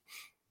know?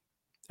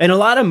 And a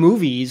lot of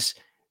movies,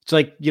 it's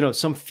like, you know,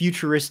 some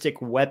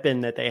futuristic weapon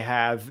that they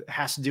have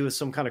has to do with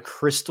some kind of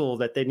crystal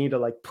that they need to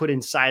like put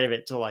inside of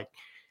it to like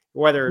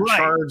whether Right.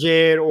 charge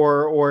it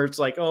or it's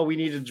like, oh, we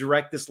need to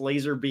direct this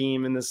laser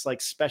beam and this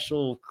like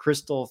special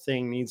crystal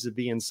thing needs to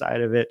be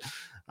inside of it.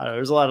 I don't know,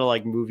 there's a lot of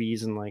like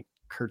movies and like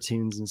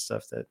cartoons and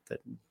stuff that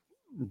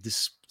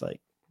just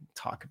like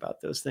talk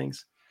about those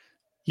things.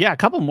 Yeah, a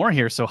couple more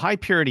here. So high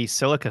purity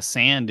silica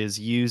sand is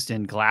used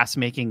in glass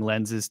making,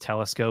 lenses,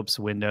 telescopes,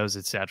 windows,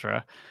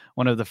 etc.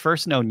 One of the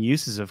first known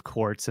uses of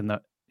quartz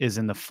is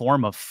in the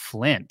form of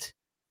flint.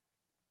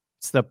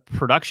 It's the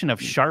production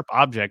of sharp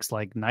objects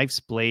like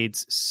knives,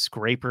 blades,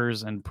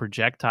 scrapers, and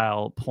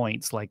projectile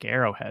points like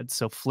arrowheads.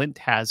 So flint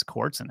has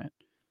quartz in it.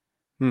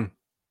 Hmm.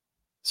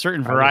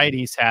 Certain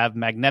varieties have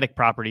magnetic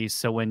properties,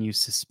 so when you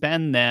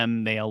suspend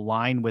them, they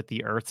align with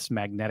the Earth's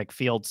magnetic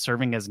field,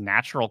 serving as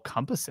natural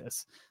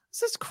compasses.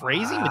 This is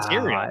crazy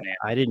material, man.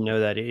 I didn't know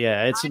that.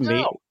 Yeah, it's I amazing.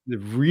 know.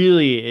 It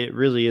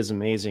really is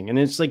amazing. And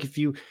it's like if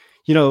you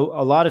know,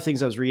 a lot of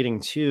things I was reading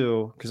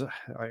too, because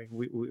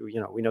we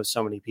know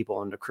so many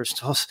people into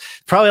crystals.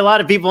 Probably a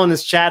lot of people in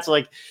this chat's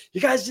like, you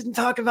guys didn't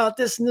talk about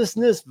this and this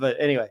and this. But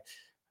anyway,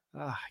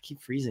 I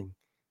keep freezing.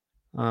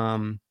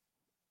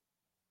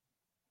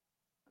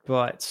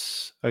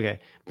 But okay.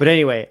 But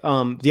anyway,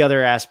 the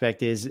other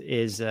aspect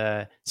is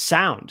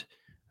sound.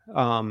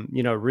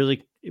 You know,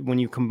 really when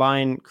you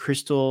combine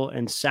crystal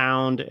and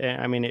sound,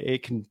 I mean,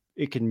 it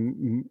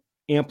can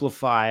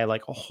amplify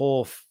like a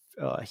whole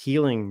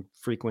healing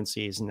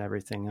frequencies and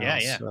everything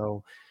else. Yeah.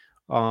 So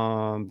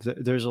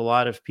there's a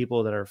lot of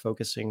people that are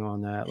focusing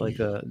on that, like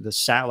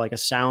like a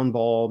sound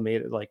ball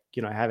made like,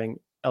 you know, having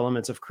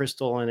elements of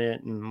crystal in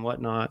it and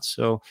whatnot.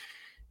 So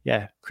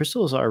yeah,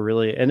 crystals are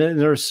really, and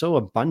they're so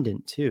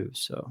abundant too.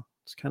 So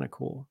it's kind of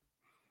cool.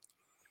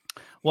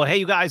 Well, hey,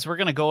 you guys, we're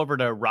going to go over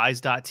to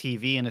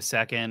rise.tv in a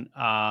second.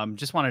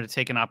 Just wanted to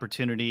take an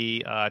opportunity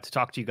to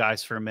talk to you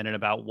guys for a minute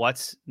about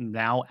what's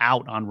now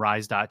out on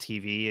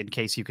rise.tv in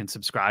case you can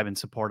subscribe and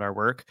support our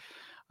work.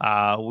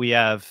 We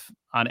have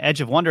on Edge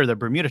of Wonder, the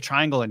Bermuda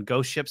Triangle and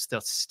ghost ships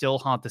that still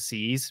haunt the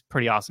seas.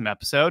 Pretty awesome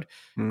episode.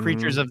 Mhm.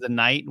 Creatures of the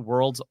Night,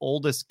 World's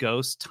Oldest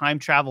Ghosts, Time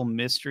Travel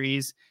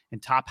Mysteries,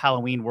 and Top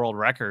Halloween World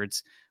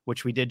Records,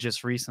 which we did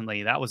just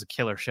recently. That was a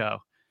killer show.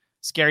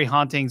 Scary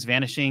Hauntings,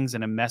 Vanishings,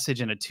 and A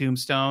Message in a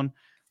Tombstone,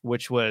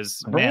 which was...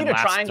 The Bermuda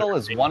last Triangle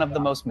is Thursday. one of the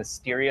most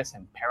mysterious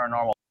and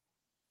paranormal.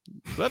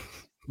 Whoop.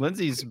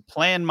 Lindsay's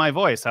playing my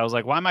voice. I was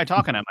like, why am I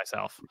talking at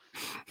myself?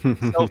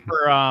 So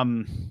for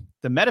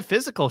the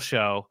metaphysical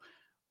show,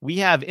 we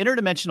have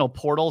interdimensional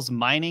portals,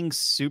 mining,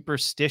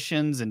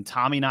 superstitions, and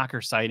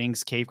Tommyknocker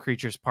sightings, cave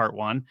creatures part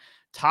 1,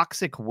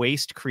 toxic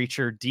waste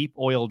creature, deep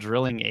oil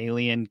drilling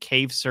alien,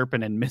 cave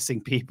serpent, and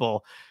missing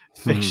people,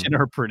 fiction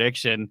or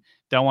prediction.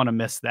 Don't want to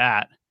miss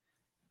that.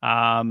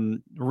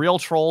 Real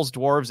trolls,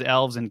 dwarves,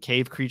 elves, and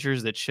cave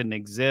creatures that shouldn't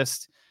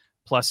exist,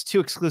 plus 2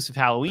 exclusive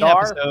Halloween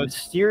episodes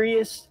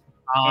mysterious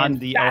on and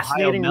the Ohio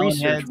fascinating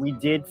research Melonheads. we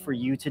did for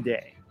you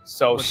today.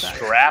 So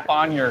strap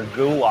on your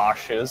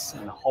goulashes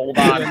and hold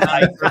on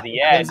tight for the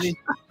edge.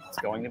 It's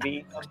going to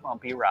be a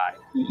bumpy ride.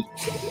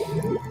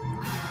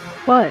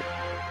 What?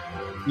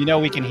 You know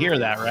we can hear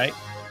that, right?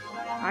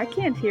 I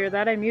can't hear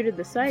that. I muted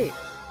the site.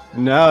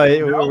 No,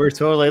 we're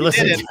totally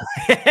listening.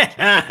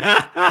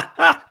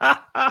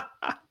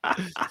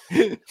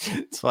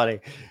 It's funny.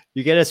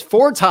 You get us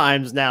 4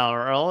 times now,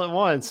 or all at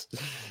once.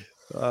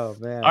 Oh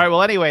man! All right.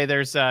 Well, anyway,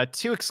 there's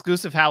 2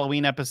 exclusive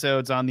Halloween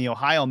episodes on the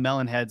Ohio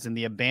Melonheads and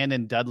the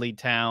abandoned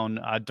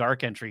Dudleytown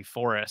Dark Entry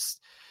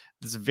Forest.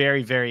 This is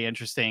very, very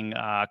interesting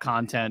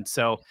content.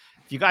 So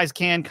if you guys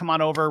can come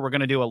on over, we're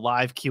going to do a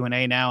live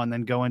Q&A now and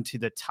then go into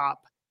the top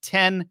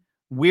 10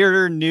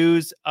 weirder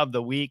news of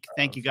the week.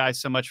 Thank you guys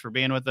so much for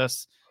being with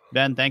us.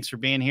 Ben, thanks for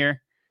being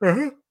here.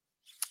 Thank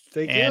you.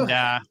 And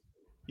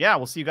yeah,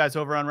 we'll see you guys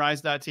over on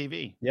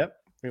rise.tv. Yep,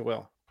 we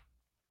will.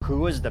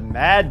 Who was the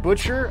Mad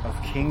Butcher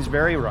of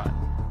Kingsbury Run?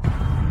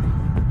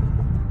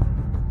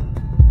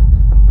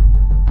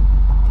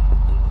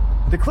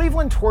 The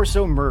Cleveland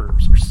Torso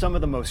murders are some of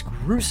the most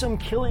gruesome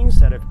killings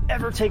that have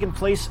ever taken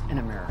place in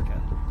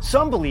America.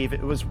 Some believe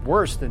it was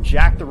worse than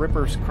Jack the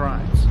Ripper's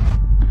crimes.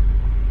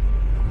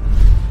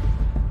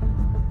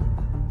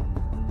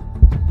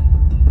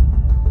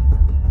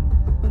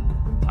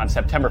 On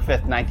September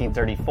 5th,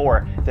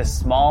 1934, this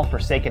small,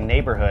 forsaken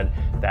neighborhood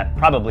that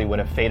probably would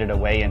have faded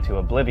away into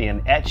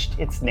oblivion etched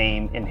its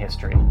name in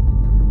history.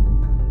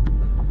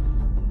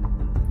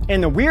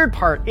 And the weird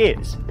part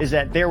is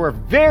that there were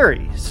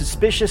very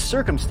suspicious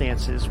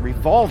circumstances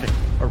revolving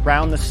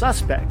around the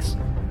suspects,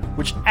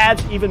 which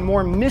adds even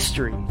more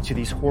mystery to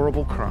these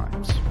horrible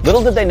crimes.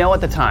 Little did they know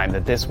at the time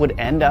that this would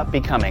end up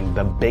becoming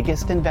the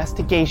biggest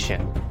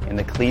investigation in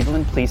the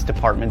Cleveland Police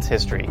Department's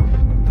history.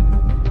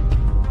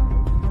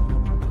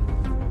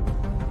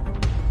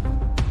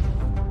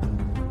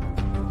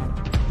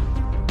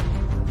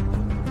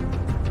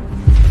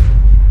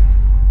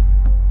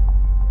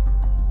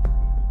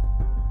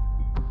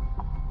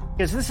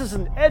 Because this is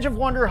an Edge of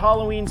Wonder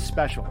Halloween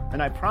special,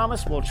 and I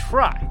promise we'll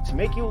try to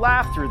make you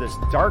laugh through this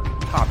dark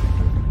topic.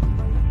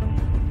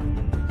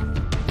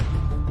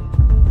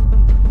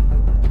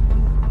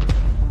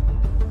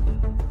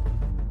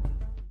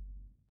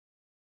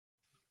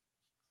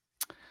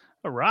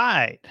 All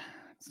right.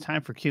 It's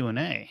time for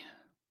Q&A.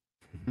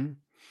 Mm-hmm.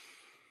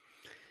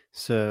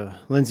 So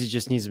Lindsay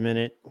just needs a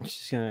minute.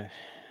 She's going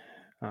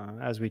to,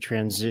 as we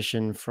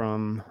transition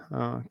from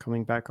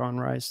coming back on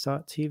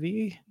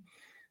Rise.tv,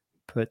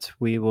 but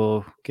we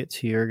will get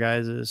to your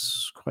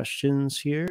guys' questions here.